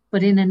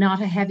 but in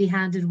not a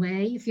heavy-handed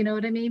way, if you know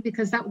what I mean,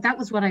 because that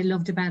was what I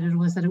loved about it,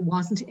 was that it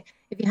wasn't,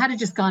 if you had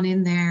just gone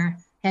in there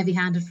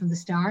heavy-handed from the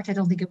start, I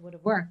don't think it would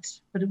have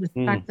worked. But it was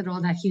the fact that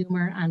all that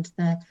humor and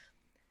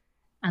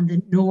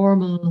the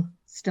normal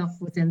stuff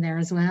was in there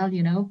as well,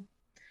 you know.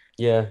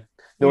 Yeah.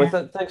 No,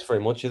 thanks very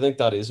much. I think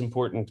that is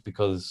important,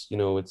 because, you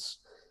know, it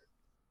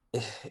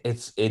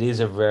is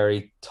a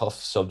very tough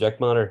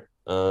subject matter,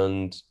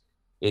 and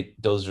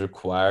it does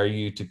require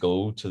you to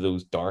go to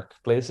those dark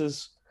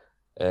places.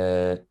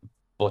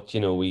 But, you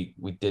know, we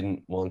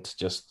didn't want to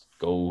just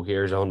go,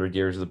 here's 100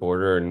 years of the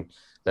border and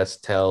let's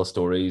tell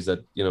stories that,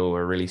 you know,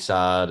 are really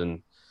sad,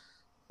 and,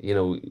 you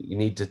know, you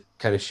need to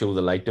kind of show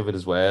the light of it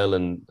as well,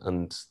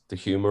 and the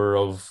humor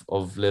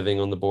of living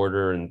on the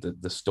border, and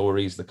the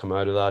stories that come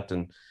out of that,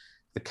 and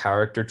the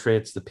character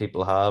traits that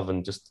people have,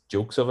 and just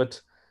jokes of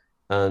it.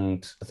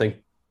 And I think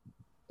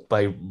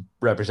by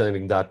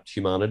representing that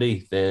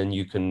humanity, then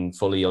you can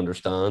fully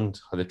understand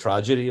the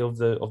tragedy of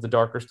the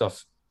darker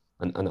stuff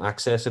and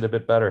access it a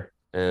bit better.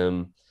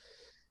 I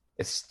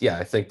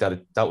think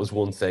that was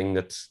one thing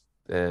that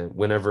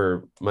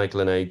whenever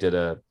Michael and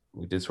I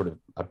we did sort of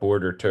a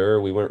border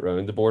tour, we went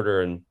around the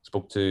border and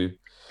spoke to...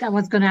 I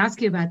was going to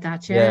ask you about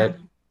that, yeah.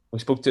 We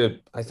spoke to,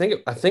 I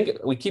think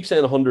we keep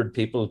saying 100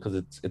 people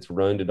because it's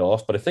rounded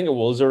off, but I think it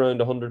was around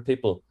 100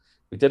 people.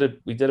 We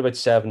did about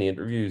 70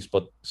 interviews,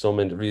 but some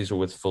interviews were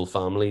with full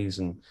families,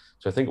 and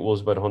so I think it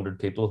was about 100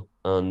 people,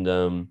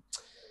 and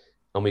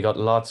we got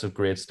lots of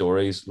great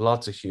stories,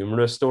 lots of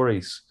humorous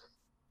stories,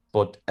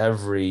 but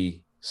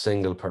every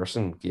single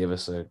person gave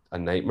us a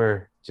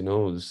nightmare, you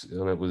know.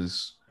 It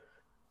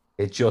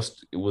it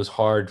was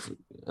hard.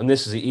 And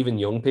this is even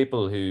young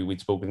people who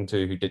we'd spoken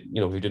to who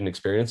didn't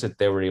experience it.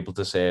 They were able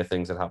to say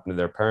things that happened to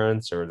their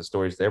parents or the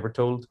stories they were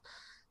told.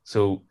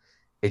 So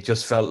it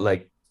just felt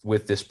like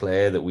with this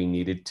play that we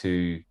needed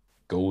to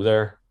go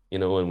there,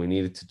 and we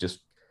needed to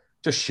just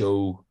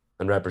show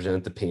and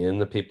represent the pain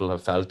that people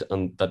have felt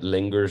and that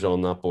lingers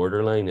on that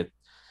borderline. It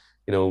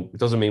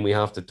doesn't mean we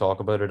have to talk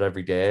about it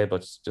every day,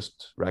 but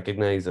just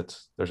recognize that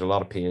there's a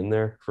lot of pain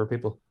there for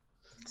people.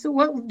 So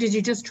what did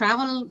you just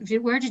travel?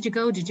 Where did you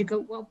go?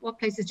 What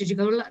places did you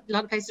go? A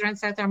lot of places around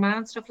South Armagh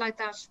and stuff like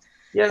that.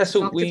 Yeah,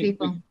 so we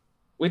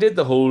did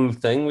the whole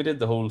thing. We did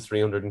the whole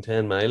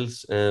 310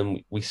 miles.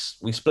 We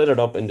split it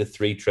up into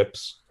 3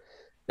 trips.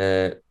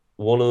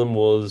 One of them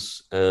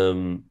was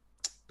I'm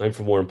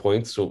from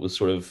Warrenpoint, so it was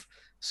sort of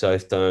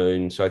South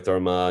Down, South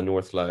Armagh,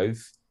 North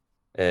Louth,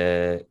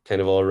 kind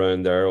of all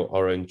around there,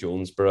 all around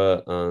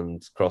Jonesborough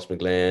and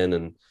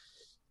Crossmaglen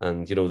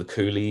and the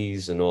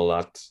Coolies and all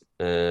that.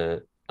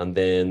 And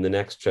then the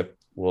next trip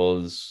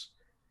was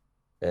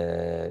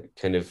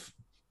kind of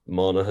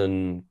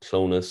Monaghan,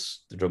 Clonus,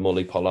 the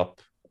Dromully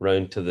Pollop,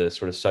 round to the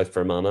sort of South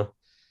Fermanagh,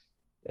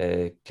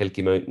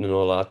 Kilkee Mountain and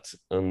all that.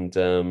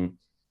 And,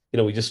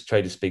 we just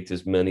tried to speak to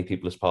as many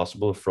people as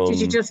possible from... Did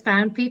you just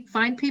find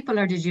people,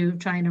 or did you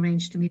try and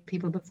arrange to meet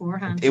people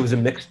beforehand? It was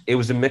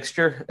a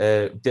mixture.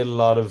 Did a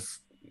lot of,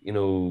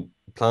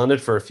 planned it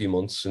for a few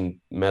months and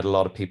met a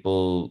lot of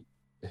people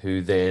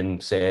who then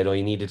said, oh,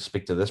 you need to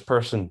speak to this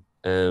person.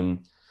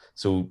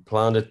 So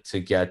planned it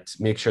to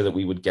make sure that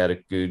we would get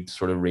a good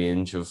sort of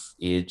range of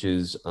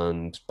ages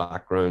and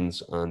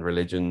backgrounds and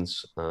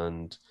religions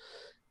and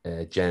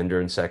gender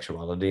and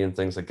sexuality and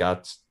things like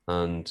that.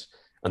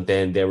 And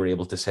then they were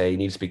able to say, you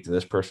need to speak to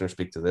this person or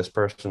speak to this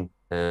person.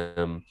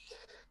 So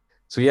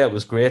yeah, it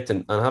was great.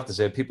 And I have to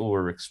say, people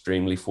were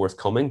extremely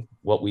forthcoming.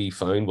 What we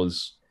found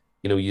was,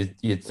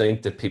 you'd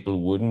think that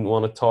people wouldn't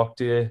want to talk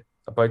to you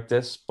about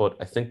this, but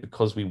I think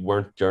because we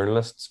weren't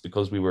journalists,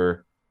 because we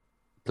were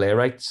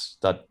playwrights,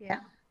 that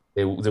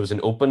there was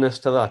an openness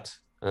to that,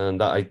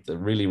 and I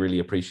really, really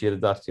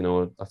appreciated that.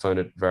 I found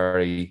it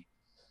very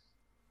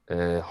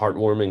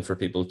heartwarming for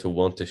people to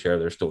want to share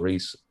their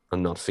stories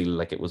and not feel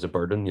like it was a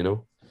burden.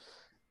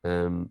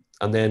 And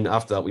then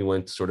after that,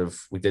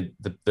 we did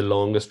the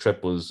longest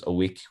trip was a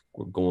week.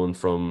 We're going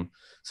from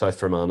South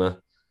Fermanagh,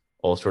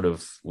 all sort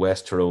of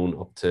West Tyrone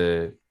up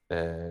to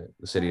the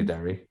city of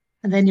Derry.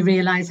 And then you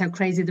realise how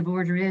crazy the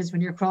border is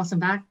when you're crossing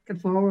back and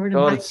forward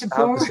and back and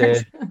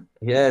forward.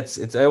 Yeah,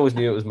 it's. I always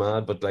knew it was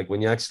mad, but like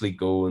when you actually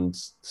go and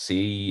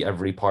see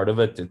every part of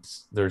it,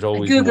 there's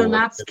always Google more.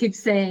 Maps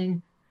keeps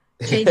saying,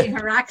 changing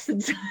her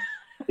accent.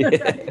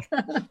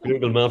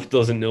 Google Maps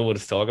doesn't know what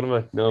it's talking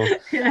about. No.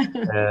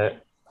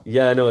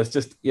 No, it's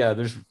just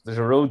there's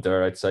a road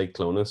there outside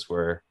Clonus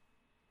where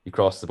you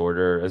cross the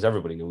border, as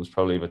everybody knows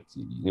probably, but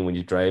when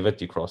you drive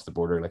it, you cross the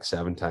border like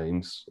 7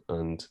 times,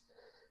 and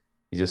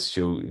it just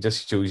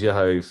shows you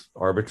how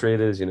arbitrary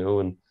it is,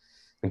 and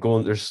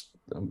going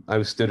I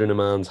was stood in a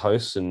man's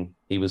house and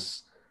he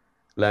was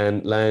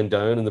lying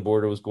down and the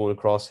border was going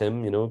across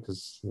him,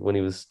 because when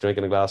he was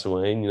drinking a glass of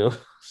wine,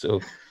 so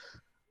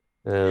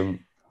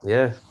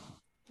yeah,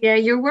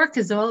 your work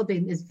has all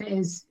been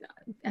is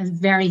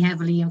very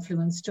heavily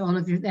influenced. All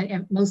of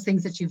most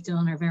things that you've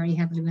done are very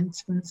heavily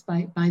influenced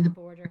by the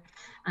border.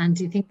 And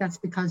do you think that's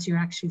because you're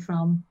actually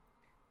from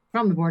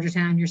the border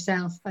town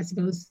yourself? I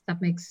suppose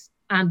that makes,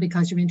 and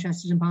because you're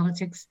interested in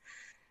politics,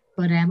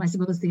 but I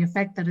suppose the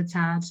effect that it's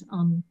had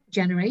on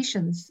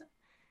generations,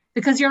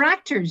 because your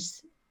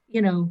actors,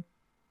 they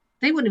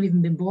wouldn't have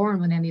even been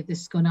born when any of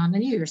this is going on,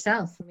 and you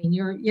yourself, I mean,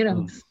 you're,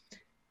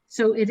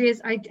 So it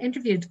is. I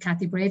interviewed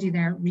Kathy Brady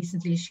there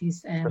recently.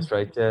 She's that's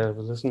right. Yeah, I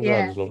was listening to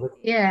that. It was lovely.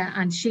 Yeah,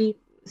 and she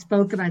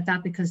spoke about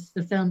that because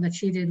the film that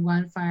she did,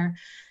 Wildfire,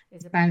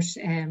 is about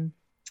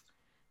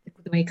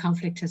the way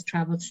conflict has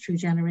travelled through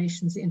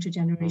generations,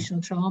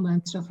 intergenerational trauma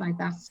and stuff like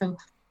that. So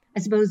I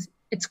suppose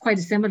it's quite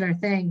a similar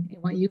thing in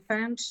what you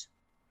found.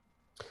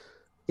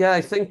 Yeah,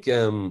 I think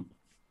the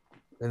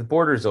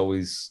border's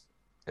always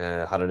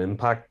had an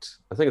impact.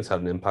 I think it's had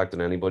an impact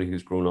on anybody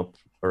who's grown up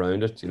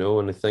around it,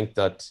 and I think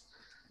that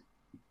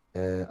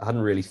I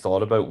hadn't really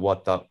thought about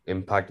what that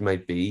impact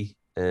might be.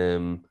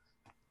 And,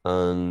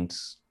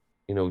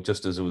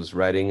 just as I was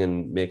writing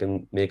and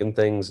making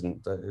things,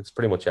 and it's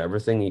pretty much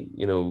everything,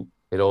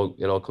 it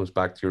all comes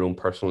back to your own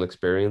personal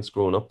experience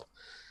growing up.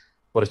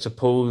 But I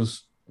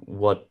suppose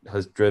what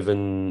has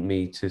driven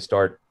me to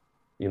start,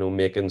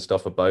 making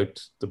stuff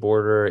about the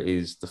border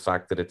is the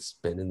fact that it's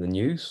been in the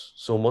news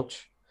so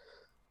much.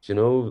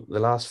 The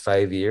last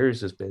 5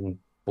 years has been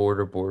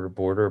border,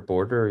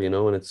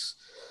 and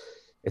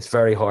it's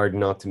very hard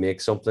not to make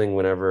something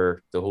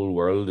whenever the whole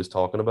world is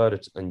talking about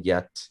it. And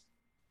yet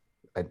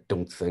I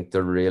don't think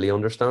they really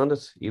understand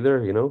it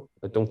either.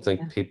 I don't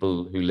think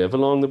people who live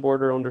along the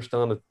border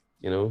understand it,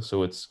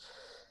 so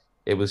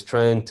it was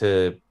trying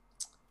to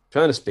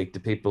speak to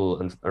people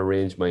and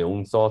arrange my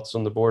own thoughts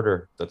on the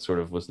border. That sort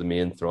of was the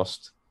main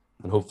thrust.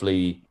 And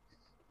hopefully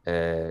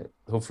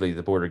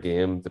the border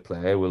game, the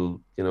play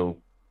will,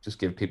 just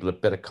give people a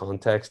bit of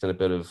context and a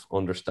bit of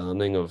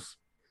understanding of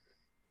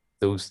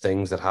those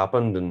things that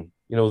happened. And,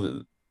 you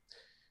know,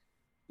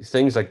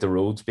 things like the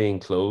roads being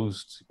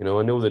closed, you know,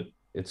 I know that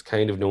it's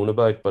kind of known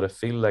about, but I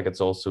feel like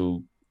it's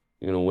also,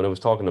 you know, when I was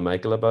talking to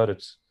Michael about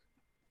it,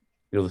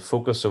 you know, the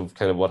focus of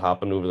kind of what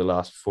happened over the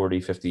last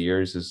 40, 50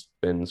 years has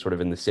been sort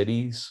of in the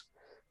cities,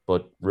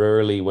 but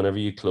rarely whenever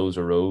you close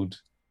a road,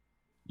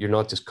 you're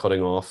not just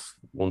cutting off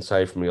one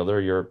side from the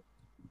other, you're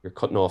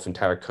cutting off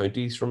entire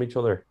counties from each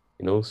other,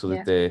 you know, so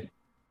that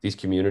these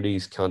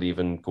communities can't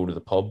even go to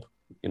the pub,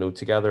 you know,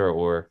 together,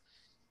 or,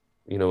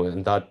 you know,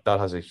 and that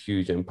has a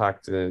huge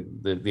impact.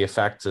 The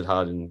effects it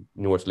had in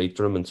North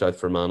Leitrim and South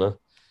Fermanagh,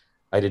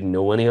 I didn't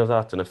know any of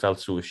that, and I felt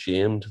so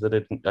ashamed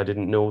that I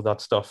didn't know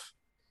that stuff.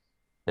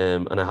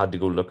 And I had to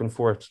go looking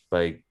for it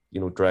by,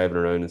 you know, driving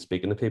around and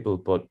speaking to people.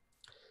 But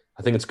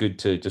I think it's good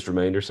to just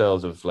remind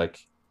ourselves of like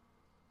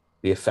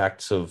the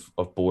effects of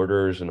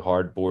borders and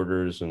hard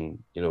borders and,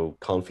 you know,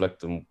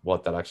 conflict and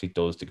what that actually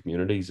does to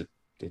communities.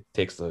 It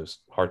takes those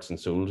hearts and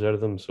souls out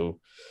of them. So,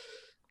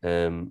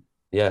 I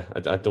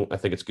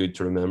think it's good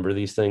to remember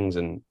these things.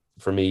 And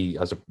for me,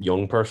 as a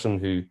young person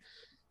who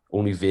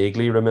only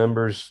vaguely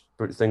remembers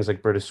things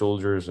like British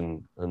soldiers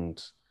and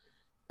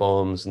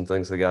bombs and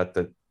things like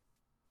that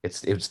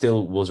it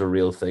still was a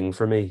real thing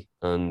for me,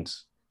 and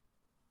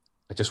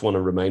I just want to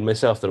remind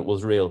myself that it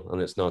was real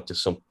and it's not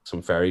just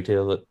some fairy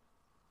tale that,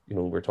 you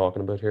know, we're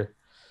talking about here.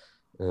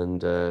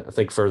 And I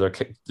think further,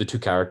 the two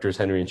characters,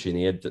 Henry and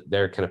Sinead,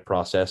 they're kind of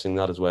processing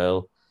that as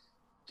well,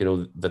 you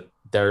know, that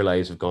their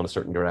lives have gone a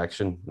certain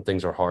direction and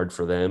things are hard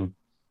for them,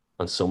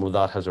 and some of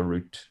that has a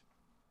root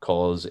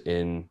cause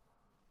in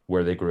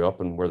where they grew up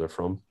and where they're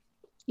from.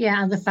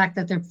 Yeah, and the fact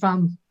that they're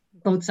from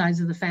both sides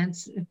of the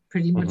fence,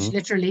 pretty much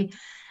literally.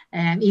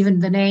 Even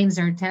the names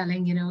are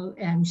telling, you know,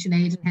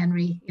 Sinead and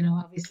Henry, you know,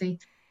 obviously.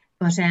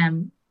 But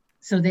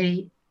so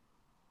they,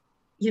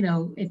 you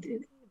know,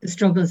 the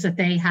struggles that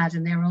they had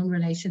in their own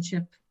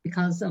relationship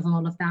because of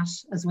all of that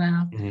as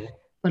well.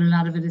 But a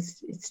lot of it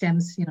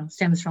stems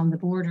from the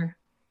border.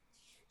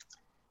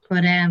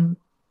 But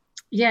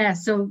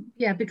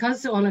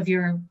because all of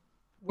your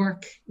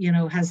work, you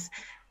know,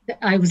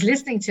 I was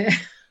listening to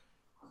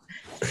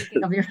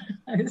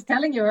I was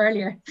telling you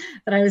earlier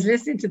that I was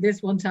listening to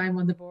this one time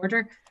on the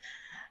border,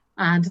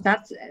 and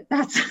that's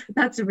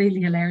a really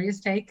hilarious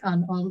take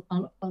on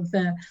all of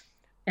the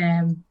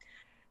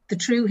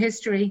true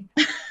history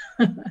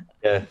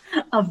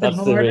of the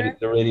border.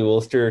 The Radio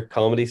Ulster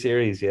comedy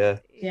series,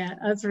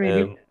 that's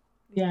really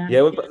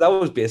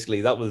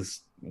that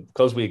was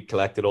because we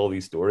collected all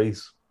these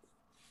stories,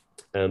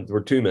 and there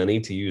were too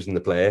many to use in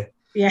the play,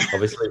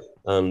 obviously,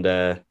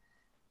 and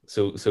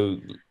so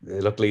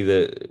luckily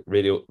the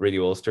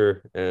Radio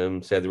Ulster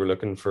said they were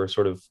looking for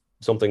sort of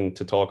something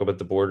to talk about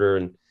the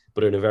border,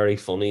 but in a very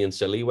funny and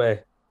silly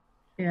way.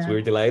 So we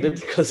were delighted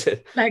because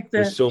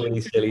there's so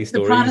many silly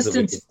stories.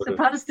 The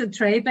Protestant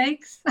tray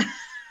bakes.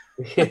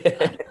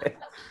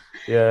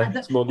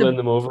 Smuggling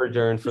them over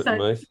during foot and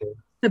mouth.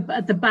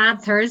 The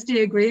Bad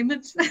Thursday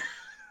Agreement.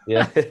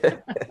 No,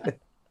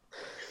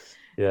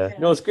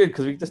 it's good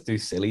because we just do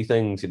silly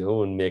things, you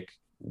know, and make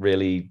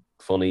really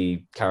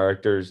funny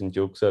characters and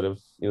jokes out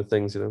of, you know,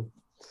 things, you know.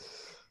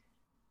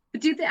 But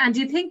do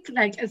you think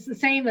like it's the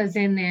same as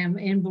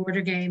in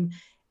Border Game?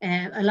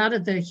 A lot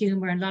of the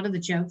humor and a lot of the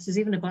jokes, there's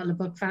even a bottle of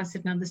Buckfast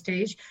sitting on the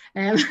stage.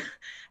 A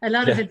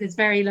lot of it is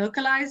very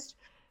localized.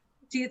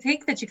 Do you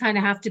think that you kind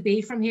of have to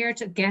be from here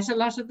to get a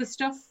lot of the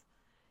stuff?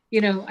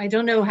 You know, I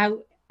don't know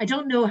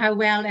how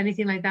well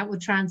anything like that would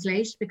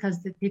translate,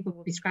 because the people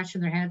will be scratching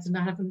their heads and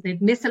not having,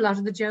 they'd miss a lot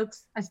of the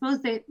jokes. I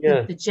suppose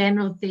the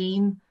general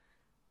theme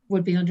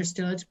would be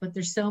understood, but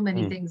there's so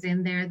many things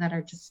in there that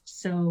are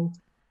just so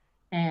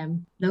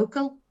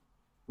local.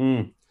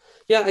 I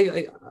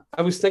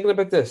was thinking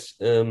about this.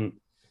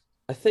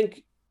 I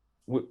think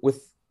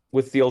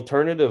with the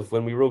alternative,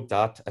 when we wrote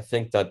that, I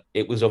think that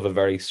it was of a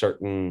very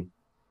certain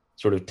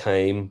sort of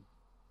time,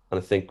 and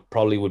I think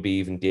probably would be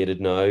even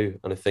dated now, and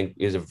I think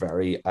is a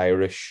very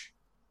Irish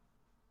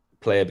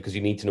play, because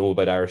you need to know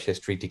about Irish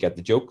history to get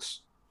the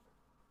jokes.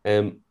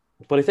 But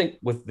I think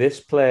with this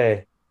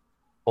play,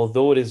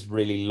 although it is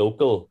really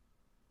local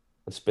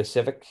and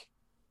specific,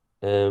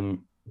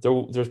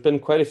 there's been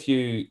quite a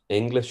few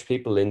English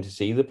people in to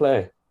see the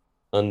play,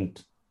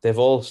 and they've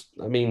all,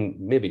 I mean,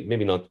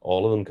 maybe not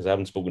all of them, because I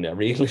haven't spoken to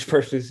every English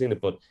person who's seen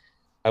it, but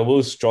I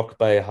was struck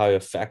by how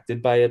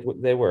affected by it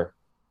they were.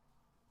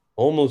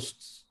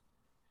 Almost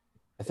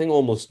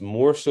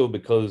more so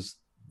because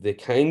they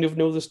kind of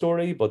know the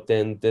story, but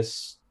then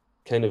this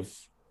kind of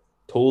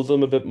told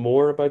them a bit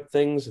more about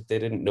things that they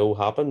didn't know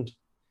happened.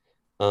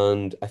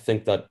 And I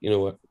think that, you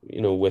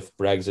know, with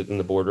Brexit and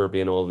the border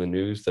being all the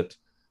news, that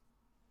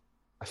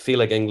I feel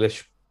like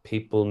English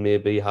people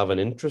maybe have an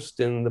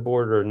interest in the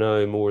border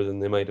now more than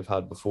they might have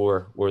had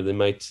before, or they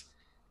might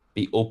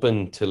be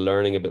open to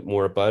learning a bit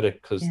more about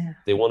it, because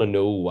they want to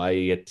know why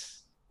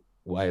it's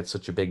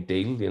such a big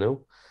deal, you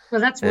know. Well,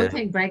 that's one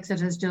thing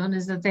Brexit has done,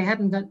 is that they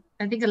hadn't done,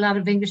 I think a lot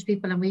of English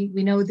people, and we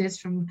know this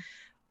from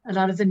a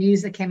lot of the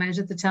news that came out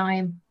at the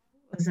time,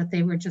 was that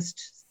they were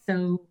just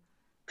so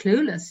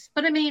clueless.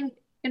 But I mean,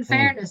 in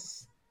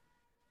fairness,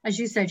 as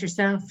you said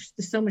yourself,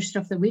 there's so much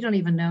stuff that we don't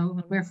even know,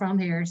 and we're from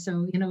here.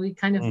 So, you know, we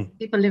kind of,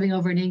 people living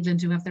over in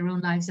England who have their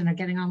own lives and are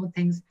getting on with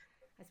things,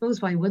 I suppose,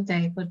 why would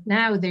they? But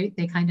now they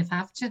kind of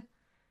have to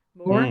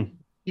more,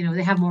 you know,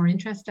 they have more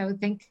interest, I would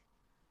think.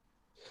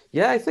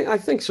 Yeah, I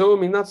think so. I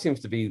mean, that seems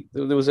to be,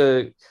 there was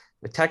a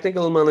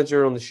technical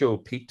manager on the show,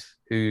 Pete,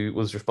 who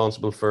was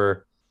responsible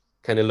for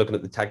kind of looking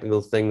at the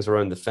technical things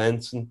around the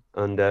fence,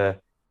 and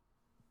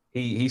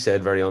he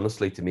said very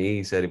honestly to me,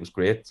 he said it was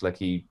great. Like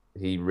he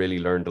really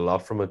learned a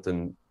lot from it,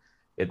 and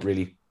it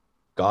really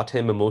got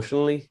him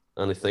emotionally.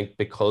 And I think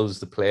because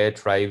the play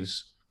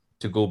tries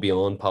to go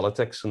beyond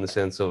politics in the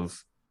sense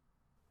of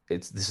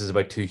this is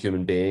about two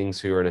human beings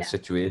who are in a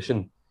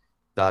situation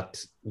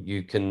that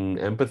you can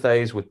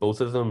empathize with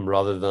both of them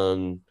rather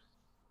than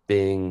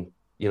being,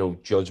 you know,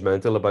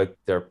 judgmental about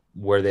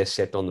where they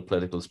sit on the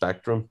political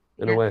spectrum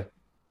in a way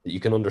that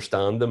you can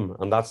understand them.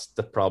 And that's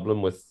the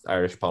problem with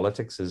Irish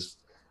politics, is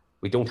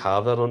we don't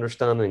have that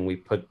understanding. We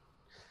put,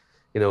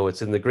 you know,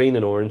 it's in the green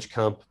and orange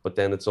camp, but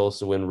then it's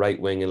also in right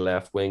wing and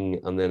left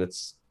wing, and then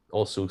it's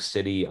also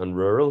city and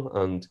rural,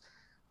 and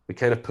we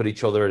kind of put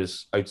each other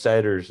as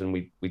outsiders, and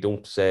we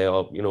don't say,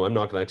 oh, you know, I'm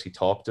not going to actually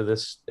talk to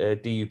this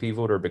DUP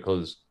voter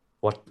because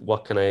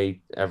what can I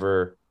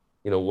ever,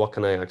 you know, what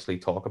can I actually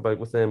talk about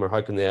with them, or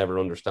how can they ever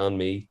understand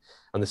me?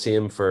 And the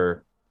same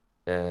for,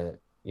 you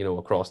know,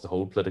 across the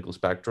whole political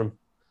spectrum.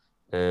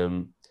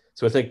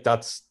 So I think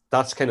that's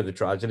kind of the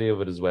tragedy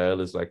of it as well,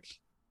 is like,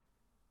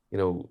 you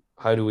know,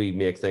 how do we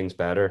make things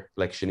better,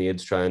 like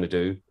Sinead's trying to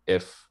do,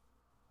 if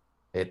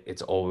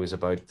it's always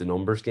about the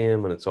numbers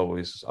game and it's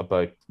always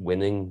about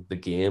winning the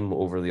game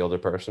over the other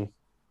person?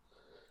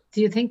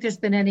 Do you think there's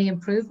been any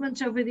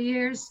improvement over the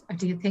years? Or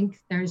do you think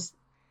there's,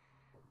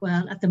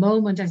 well, at the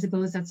moment, I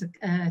suppose that's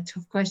a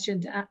tough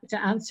question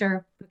to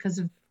answer because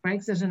of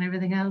Brexit and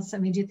everything else. I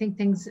mean, do you think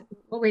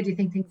what way do you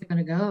think things are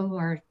going to go?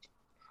 Or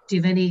do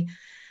you have any,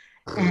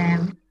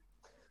 the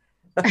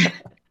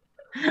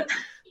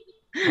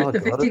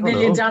 $50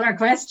 million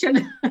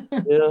question?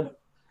 Yeah,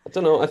 I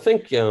don't know. I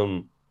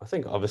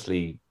think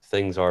obviously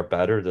things are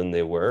better than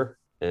they were.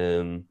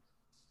 You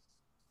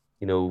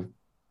know,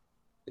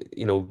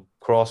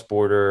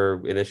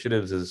 cross-border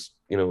initiatives is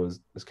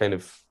kind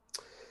of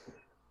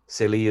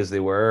silly as they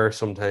were,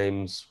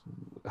 sometimes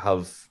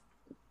have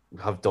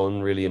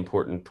done really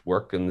important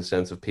work in the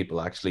sense of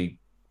people actually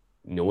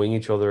knowing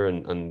each other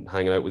and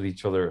hanging out with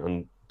each other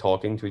and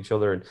talking to each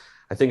other. And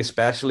I think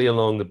especially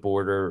along the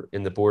border,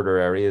 in the border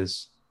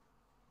areas,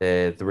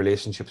 the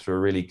relationships were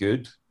really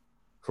good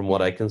from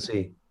what I can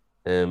see.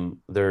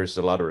 There's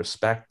a lot of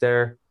respect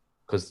there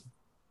because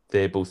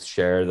they both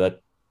share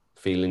that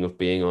feeling of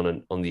being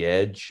on the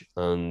edge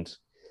and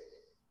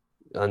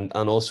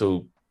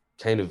also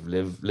kind of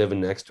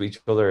living next to each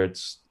other.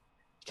 It's,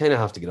 you kind of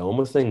have to get on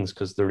with things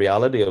because the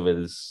reality of it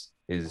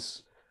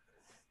is,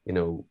 you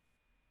know,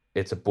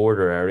 it's a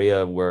border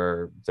area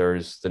where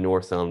there's the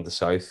north and the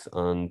south,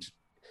 and,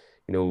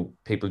 you know,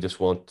 people just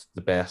want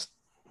the best,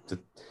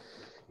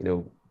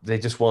 they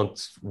just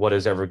want what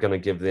is ever going to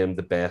give them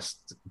the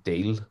best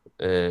deal.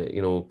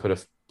 You know, put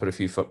a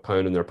few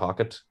pound in their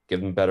pocket,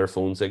 give them better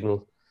phone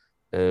signal,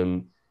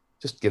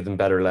 just give them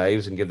better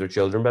lives and give their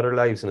children better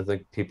lives. And I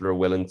think people are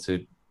willing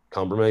to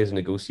compromise and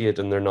negotiate,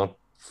 and they're not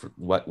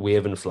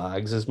waving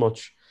flags as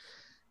much.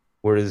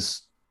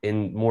 Whereas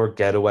in more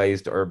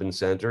ghettoized urban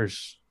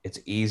centres, it's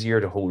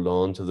easier to hold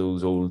on to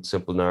those old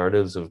simple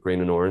narratives of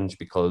green and orange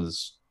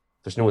because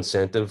there's no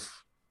incentive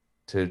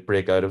to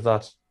break out of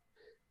that.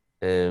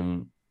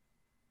 And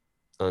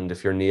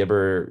if you're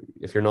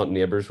not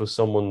neighbours with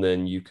someone,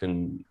 then you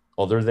can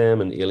other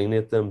them and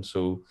alienate them.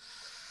 So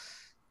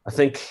I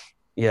think,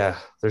 yeah,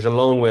 there's a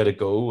long way to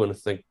go, and I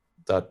think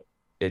that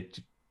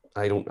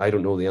I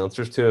don't know the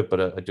answers to it,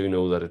 but I do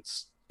know that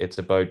it's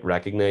about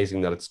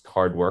recognizing that it's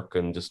hard work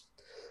and just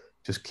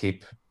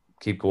keep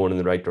going in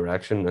the right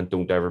direction, and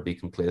don't ever be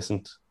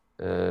complacent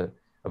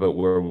about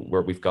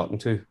where we've gotten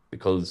to,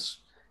 because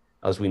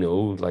as we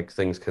know, like,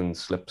 things can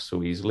slip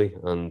so easily,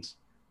 and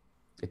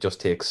it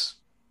just takes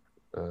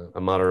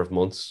a matter of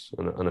months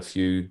and a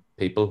few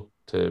people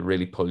to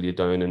really pull you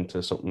down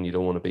into something you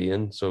don't want to be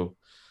in. So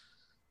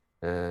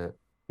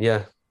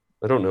yeah,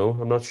 I don't know.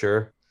 I'm not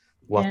sure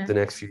what the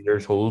next few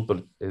years hold,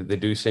 but they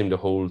do seem to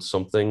hold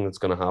something that's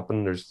going to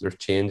happen. There's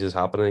changes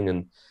happening,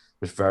 and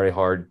there's very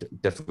hard,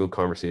 difficult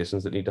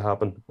conversations that need to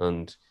happen.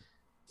 And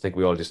I think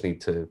we all just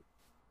need to,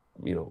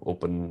 you know,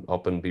 open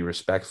up and be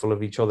respectful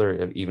of each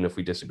other, even if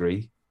we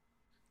disagree.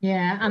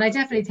 Yeah, and I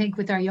definitely think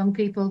with our young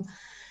people,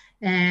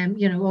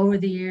 you know, over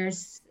the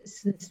years,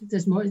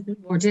 there's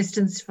more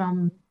distance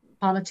from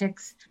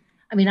politics.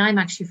 I mean, I'm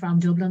actually from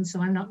Dublin, so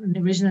I'm not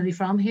originally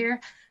from here.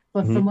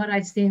 But from what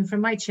I've seen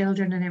from my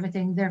children and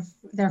everything,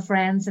 their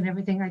friends and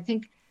everything, I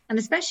think, and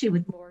especially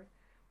with more,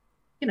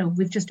 you know,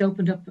 we've just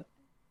opened up,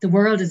 the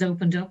world has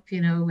opened up,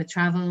 you know, with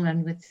travel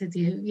and with the,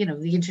 you know,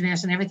 the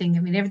internet and everything. I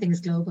mean, everything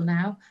is global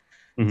now.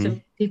 So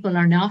people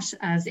are not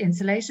as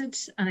insulated.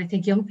 And I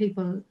think young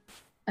people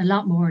a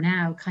lot more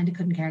now kind of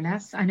couldn't care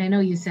less. And I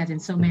know you said in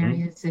some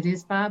areas it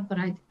is bad, but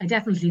I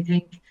definitely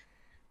think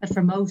that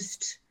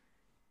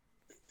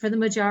for the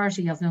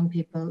majority of young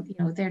people, you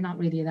know, they're not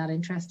really that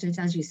interested.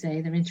 As you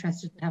say, they're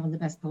interested in having the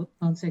best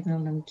phone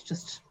signal and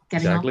just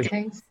getting on with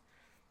things.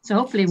 So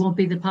hopefully it won't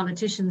be the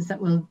politicians that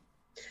will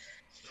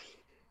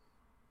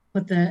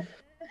put the,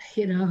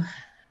 you know.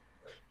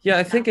 Yeah,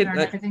 I think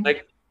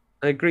I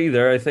agree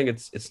there. I think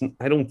it's.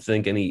 I don't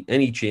think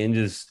any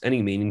changes,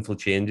 any meaningful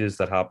changes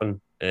that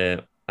happen,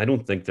 I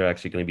don't think they're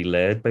actually going to be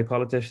led by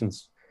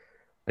politicians.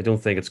 I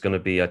don't think it's going to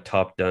be a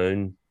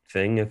top-down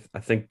thing. I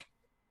think,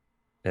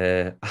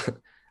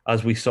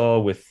 as we saw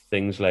with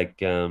things like,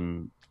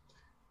 you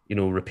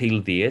know,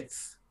 repeal the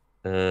eighth,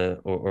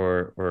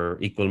 or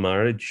equal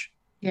marriage.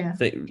 Yeah.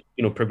 You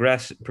know,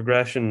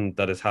 progression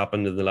that has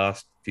happened in the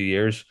last few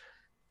years.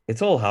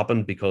 It's all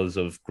happened because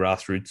of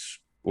grassroots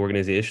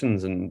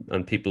organizations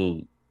and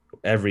people,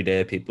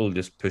 everyday people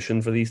just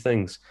pushing for these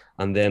things.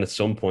 And then at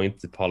some point,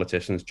 the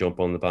politicians jump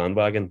on the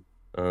bandwagon.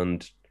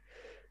 And,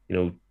 you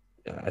know,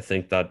 I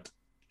think that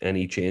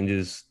any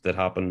changes that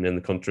happen in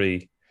the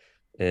country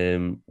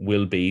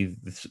will be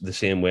the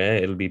same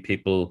way. It'll be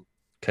people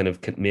kind of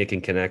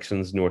making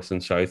connections north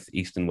and south,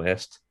 east and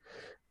west,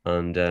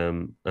 and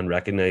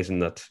recognizing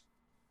that,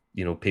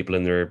 you know, people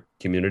in their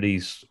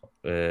communities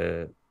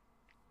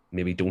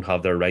maybe don't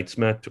have their rights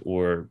met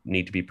or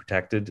need to be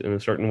protected in a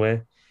certain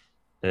way,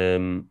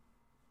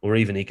 or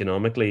even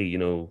economically, you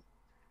know,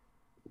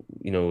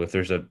 if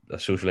there's a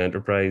social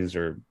enterprise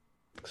or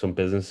some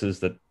businesses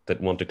that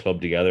want to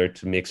club together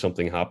to make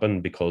something happen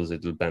because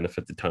it'll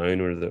benefit the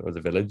town or the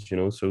village, you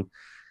know. So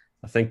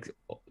I think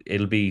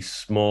it'll be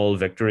small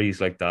victories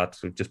like that,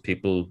 so just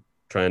people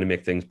trying to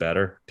make things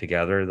better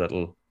together,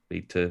 that'll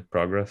lead to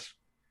progress.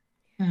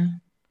 Yeah.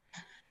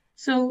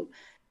 So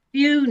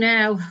you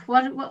now,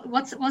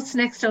 what's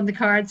next on the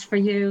cards for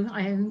you?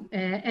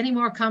 Any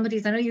more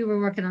comedies? I know you were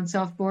working on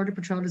Soft Border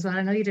Patrol as well.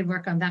 I know you did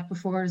work on that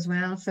before as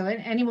well. So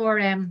any more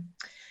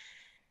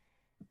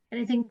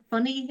anything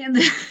funny in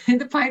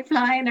the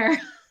pipeline? Or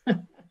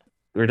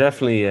we're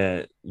definitely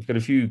we've got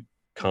a few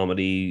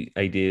comedy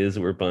ideas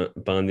that we're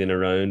banding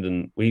around,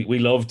 and we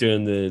love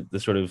doing the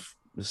sort of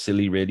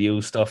silly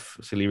radio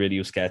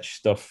sketch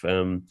stuff.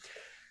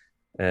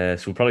 So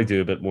we'll probably do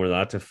a bit more of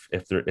that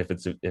if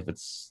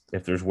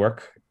there's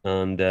work,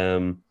 and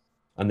then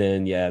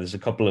there's a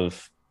couple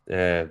of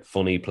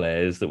funny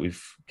plays that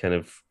we've kind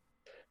of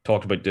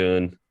talked about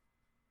doing,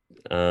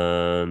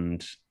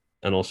 and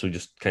also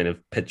just kind of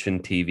pitching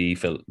TV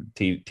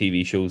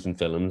shows and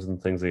films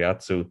and things like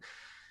that. So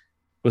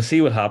we'll see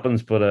what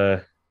happens,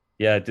 but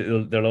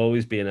there'll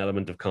always be an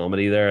element of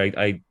comedy there.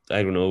 I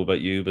don't know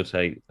about you, but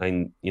I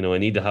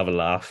need to have a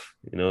laugh.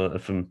 You know,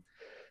 if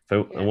I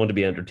want to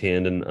be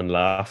entertained and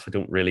laugh. I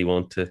don't really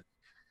want to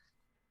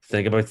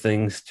think about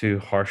things too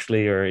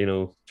harshly or, you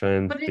know, try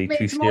and be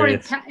too serious. But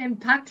it's more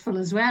impactful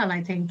as well,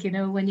 I think, you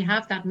know, when you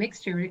have that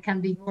mixture, it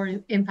can be more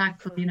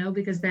impactful, you know,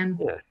 because then...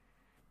 Yeah.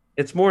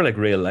 It's more like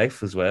real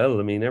life as well.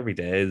 I mean, every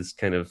day is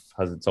kind of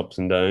has its ups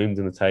and downs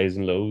and its highs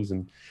and lows,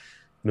 and,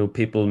 you know,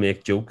 people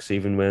make jokes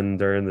even when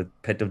they're in the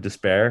pit of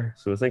despair.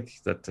 So I think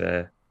that,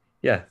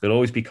 there'll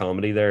always be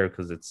comedy there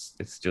because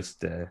it's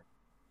just...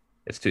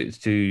 It's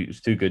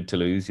too good to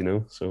lose, you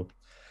know. So,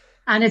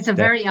 and it's a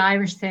very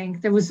Irish thing.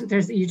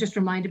 You just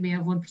reminded me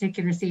of one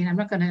particular scene. I'm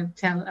not going to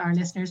tell our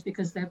listeners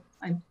because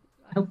I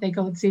hope they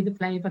go and see the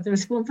play. But there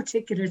was one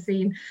particular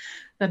scene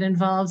that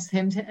involves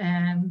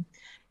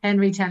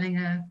Henry telling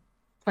a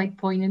quite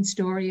poignant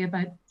story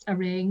about a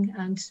ring,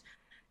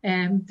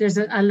 and there's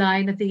a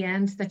line at the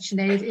end that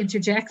Sinead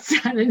interjects,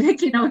 and I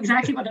think you know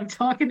exactly what I'm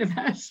talking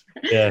about.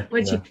 Yeah,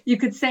 you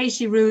could say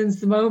she ruins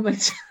the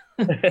moment.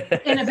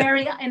 in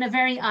a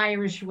very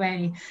Irish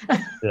way.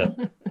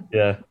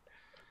 yeah,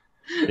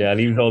 and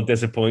he was all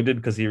disappointed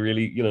because he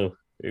really, you know,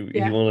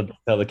 he wanted to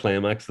tell the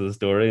climax of the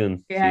story,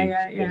 and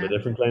a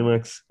different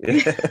climax.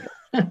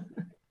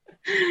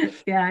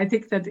 I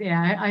think that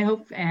I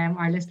hope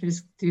our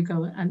listeners do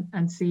go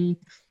and see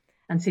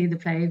the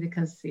play,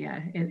 because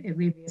it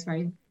really is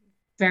very,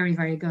 very,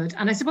 very good.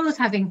 And I suppose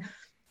having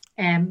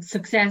the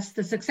success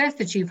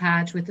that you've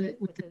had with the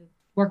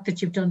work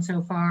that you've done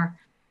so far,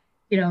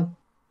 you know,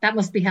 that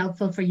must be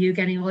helpful for you,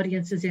 getting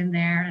audiences in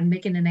there and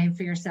making a name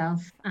for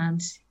yourself and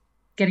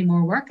getting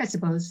more work, I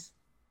suppose.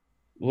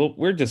 Well,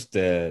 we're just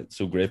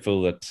so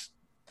grateful that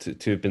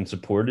to have been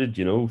supported,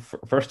 you know,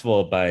 first of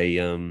all by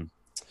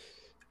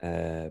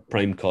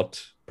Prime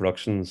Cut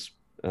Productions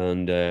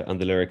and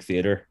the Lyric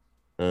Theatre,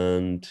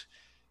 and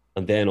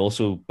then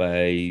also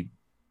by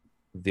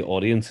the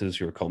audiences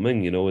who are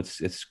coming. You know,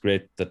 it's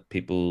great that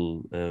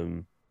people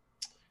are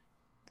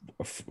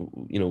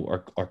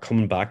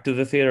coming back to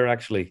the theatre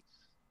actually,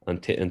 and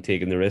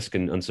taking the risk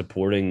and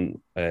supporting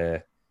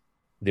the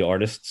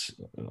artists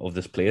of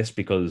this place,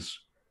 because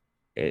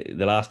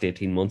the last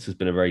 18 months has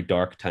been a very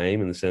dark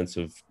time in the sense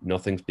of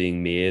nothing's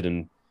being made,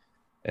 and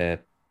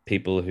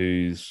people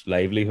whose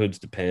livelihoods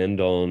depend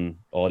on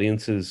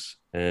audiences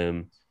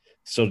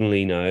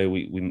suddenly now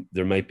we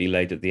there might be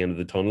light at the end of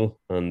the tunnel,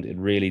 and it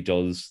really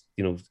does,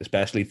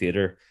 especially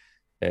theatre,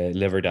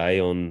 live or die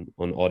on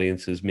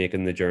audiences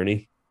making the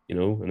journey,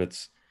 and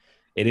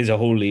it is a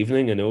whole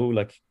evening,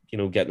 like,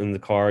 getting in the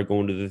car,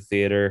 going to the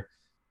theatre.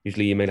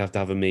 Usually you might have to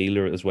have a meal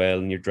or as well,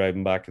 and you're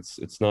driving back.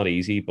 It's not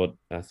easy, but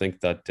I think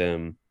that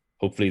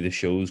hopefully the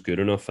show's good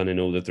enough, and I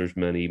know that there's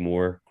many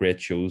more great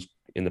shows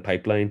in the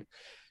pipeline,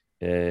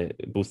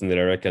 both in the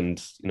Lyric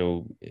and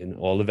in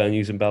all the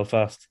venues in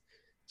Belfast.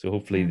 So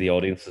hopefully the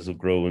audiences will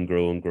grow and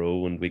grow and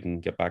grow, and we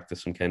can get back to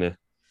some kind of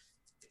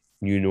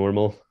new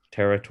normal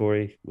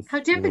territory.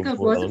 How difficult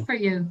was it for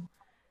you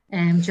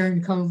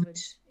during COVID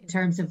in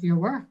terms of your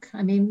work?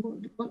 I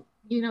mean,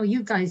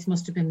 you guys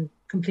must have been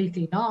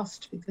completely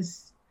lost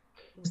because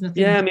there was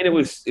nothing. Yeah, I mean,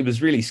 it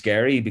was really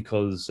scary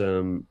because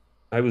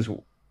I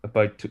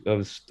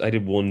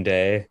did one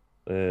day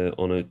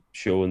on a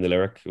show in the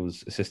Lyric. It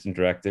was assistant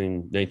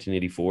directing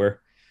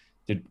 1984.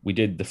 We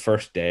did the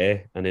first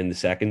day, and then the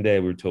second day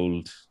we were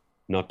told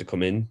not to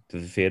come in to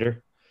the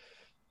theatre.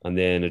 And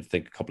then I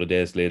think a couple of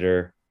days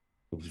later,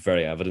 it was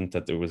very evident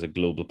that there was a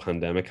global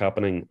pandemic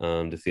happening,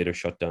 and the theatre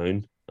shut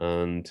down.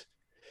 And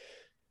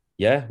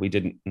yeah, we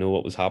didn't know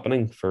what was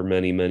happening for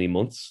many, many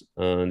months.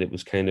 And it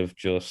was kind of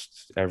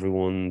just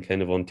everyone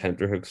kind of on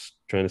tenterhooks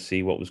trying to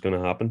see what was going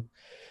to happen.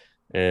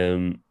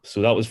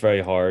 So that was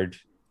very hard.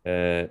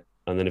 And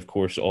then, of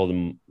course,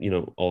 all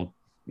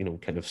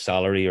kind of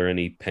salary or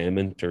any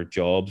payment or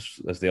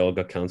jobs, as they all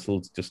got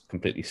cancelled, just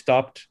completely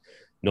stopped.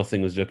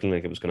 Nothing was looking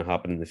like it was going to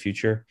happen in the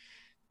future.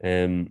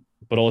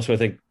 But also I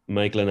think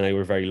Michael and I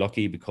were very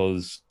lucky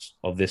because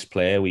of this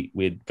play.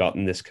 We'd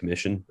gotten this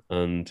commission,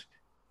 and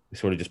we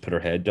sort of just put our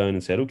head down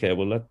and said, okay,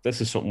 well,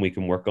 this is something we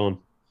can work on.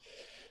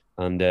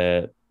 And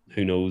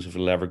who knows if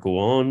it'll ever go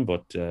on,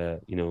 but,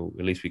 at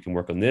least we can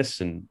work on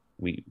this. And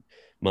we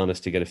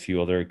managed to get a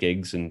few other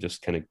gigs and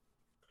just kind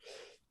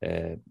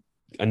of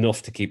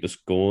enough to keep us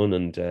going.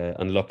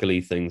 And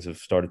luckily things have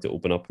started to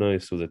open up now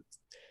so that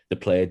the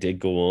play did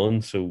go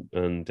on. So,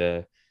 and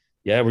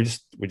we're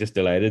just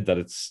delighted that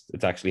it's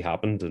actually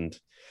happened and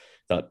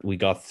that we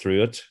got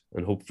through it.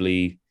 And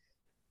hopefully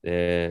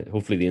the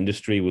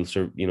industry will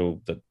serve,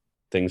 that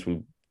things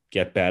will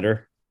get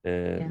better.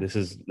 This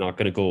is not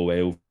going to go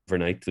away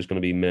overnight. There's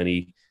going to be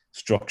many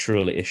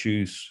structural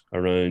issues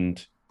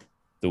around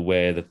the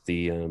way that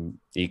the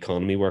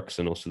economy works,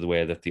 and also the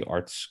way that the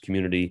arts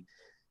community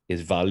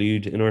is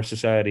valued in our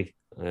society.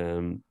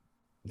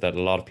 That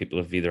a lot of people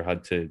have either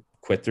had to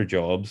quit their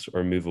jobs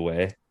or move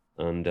away,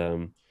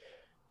 and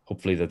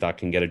hopefully that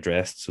can get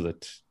addressed so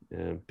that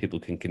people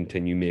can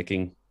continue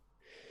making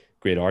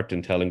great art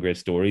and telling great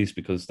stories,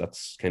 because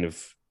that's kind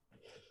of,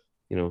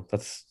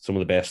 that's some of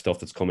the best stuff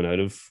that's coming out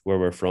of where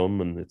we're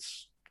from, and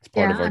it's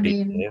part of our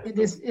DNA.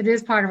 It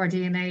is part of our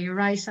DNA. You're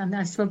right, and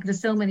I've spoken to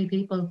so many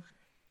people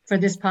for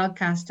this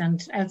podcast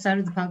and outside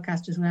of the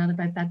podcast as well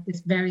about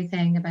this very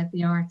thing about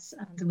the arts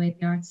and the way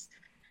the arts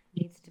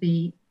needs to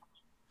be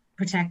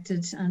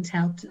protected and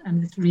helped,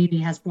 and this really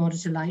has brought it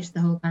to light.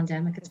 The whole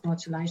pandemic has brought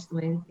to light the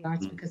way the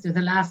arts, because they're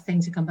the last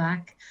thing to come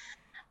back.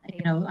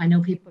 I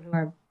know people who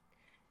are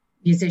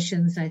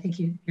musicians. I think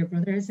your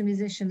brother is a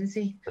musician, is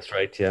he? That's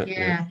right.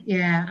 Yeah.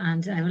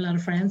 And I have a lot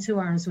of friends who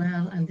are as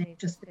well, and they've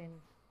just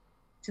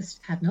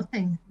had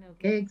nothing, no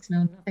gigs,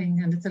 no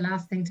nothing, and it's the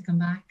last thing to come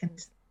back.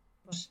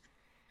 But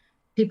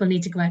people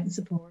need to go out and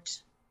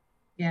support.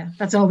 Yeah,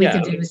 that's all we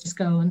can do, is just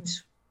go. And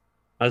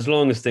as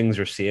long as things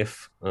are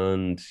safe,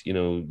 and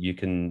you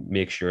can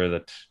make sure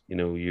that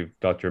you've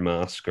got your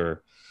mask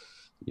or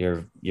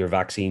your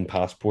vaccine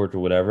passport or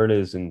whatever it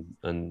is,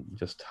 and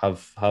just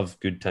have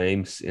good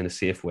times in a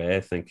safe way.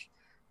 I think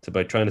it's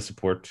about trying to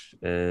support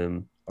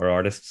our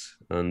artists,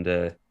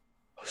 and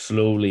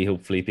slowly,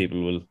 hopefully,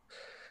 people will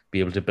be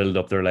able to build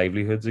up their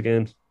livelihoods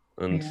again.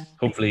 And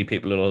hopefully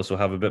people will also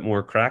have a bit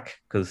more crack,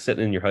 because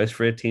sitting in your house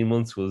for 18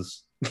 months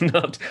was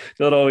not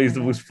always the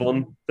most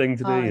fun thing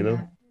to do,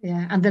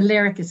 Yeah, and the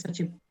Lyric is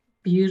such a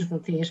beautiful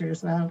theatre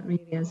as well. It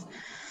really is.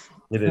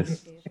 It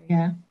is.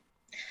 Yeah.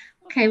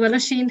 Okay, well,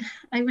 Oisín,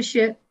 I wish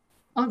you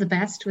all the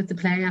best with the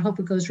play. I hope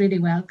it goes really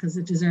well, because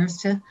it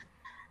deserves to.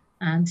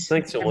 And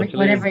thanks so much,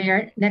 whatever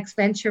your next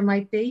venture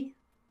might be.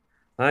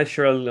 I'll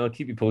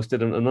keep you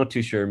posted. I'm not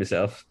too sure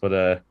myself,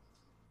 but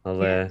I'll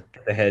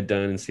get the head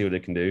down and see what I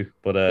can do.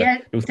 But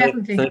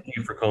definitely. Thank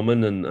you for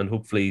coming, and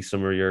hopefully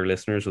some of your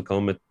listeners will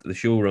come. The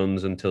show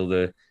runs until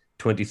the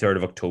 23rd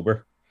of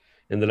October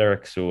in the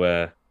Lyric. So,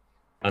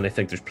 and I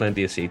think there's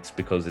plenty of seats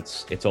because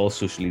it's all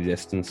socially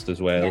distanced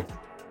as well.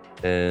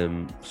 Yeah.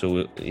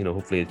 So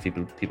hopefully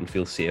people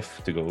feel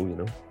safe to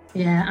go.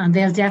 Yeah, and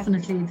they'll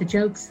definitely, the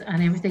jokes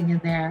and everything in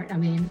there. I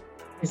mean,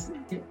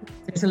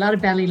 there's a lot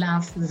of belly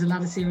laughs. There's a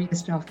lot of serious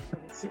stuff.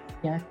 But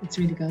it's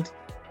really good.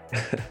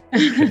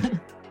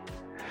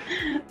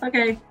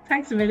 Okay,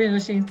 thanks a million,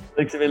 Oisín.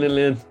 Thanks a million,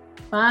 Lynn.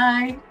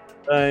 Bye.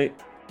 Bye.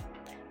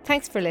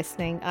 Thanks for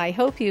listening. I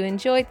hope you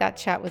enjoyed that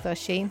chat with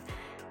Oisín,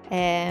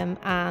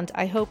 and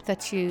I hope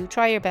that you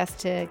try your best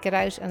to get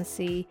out and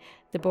see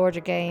the Border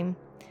Game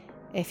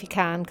if you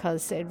can,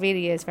 because it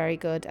really is very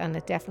good, and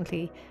it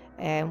definitely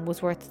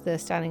was worth the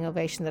standing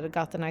ovation that it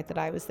got the night that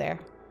I was there.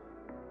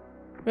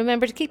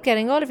 Remember to keep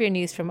getting all of your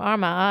news from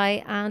Armagh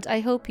Eye, and I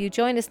hope you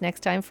join us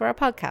next time for our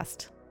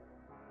podcast.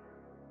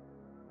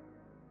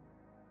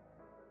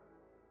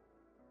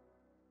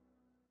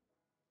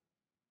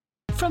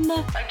 From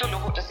the I don't know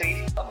what to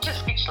say. I'm just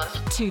speechless.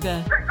 to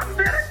the,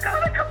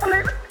 I can't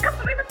believe it. Can't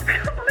believe it.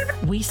 Can't believe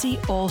it. we see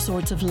all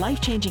sorts of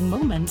life-changing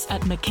moments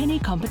at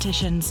McKinney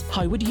Competitions.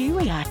 How would you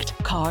react?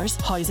 Cars,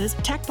 houses,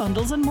 tech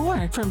bundles and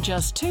more from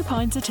just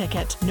 £2 a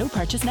ticket. No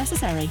purchase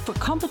necessary. For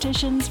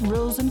competitions,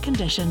 rules and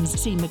conditions,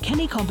 see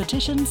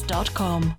mckinneycompetitions.com.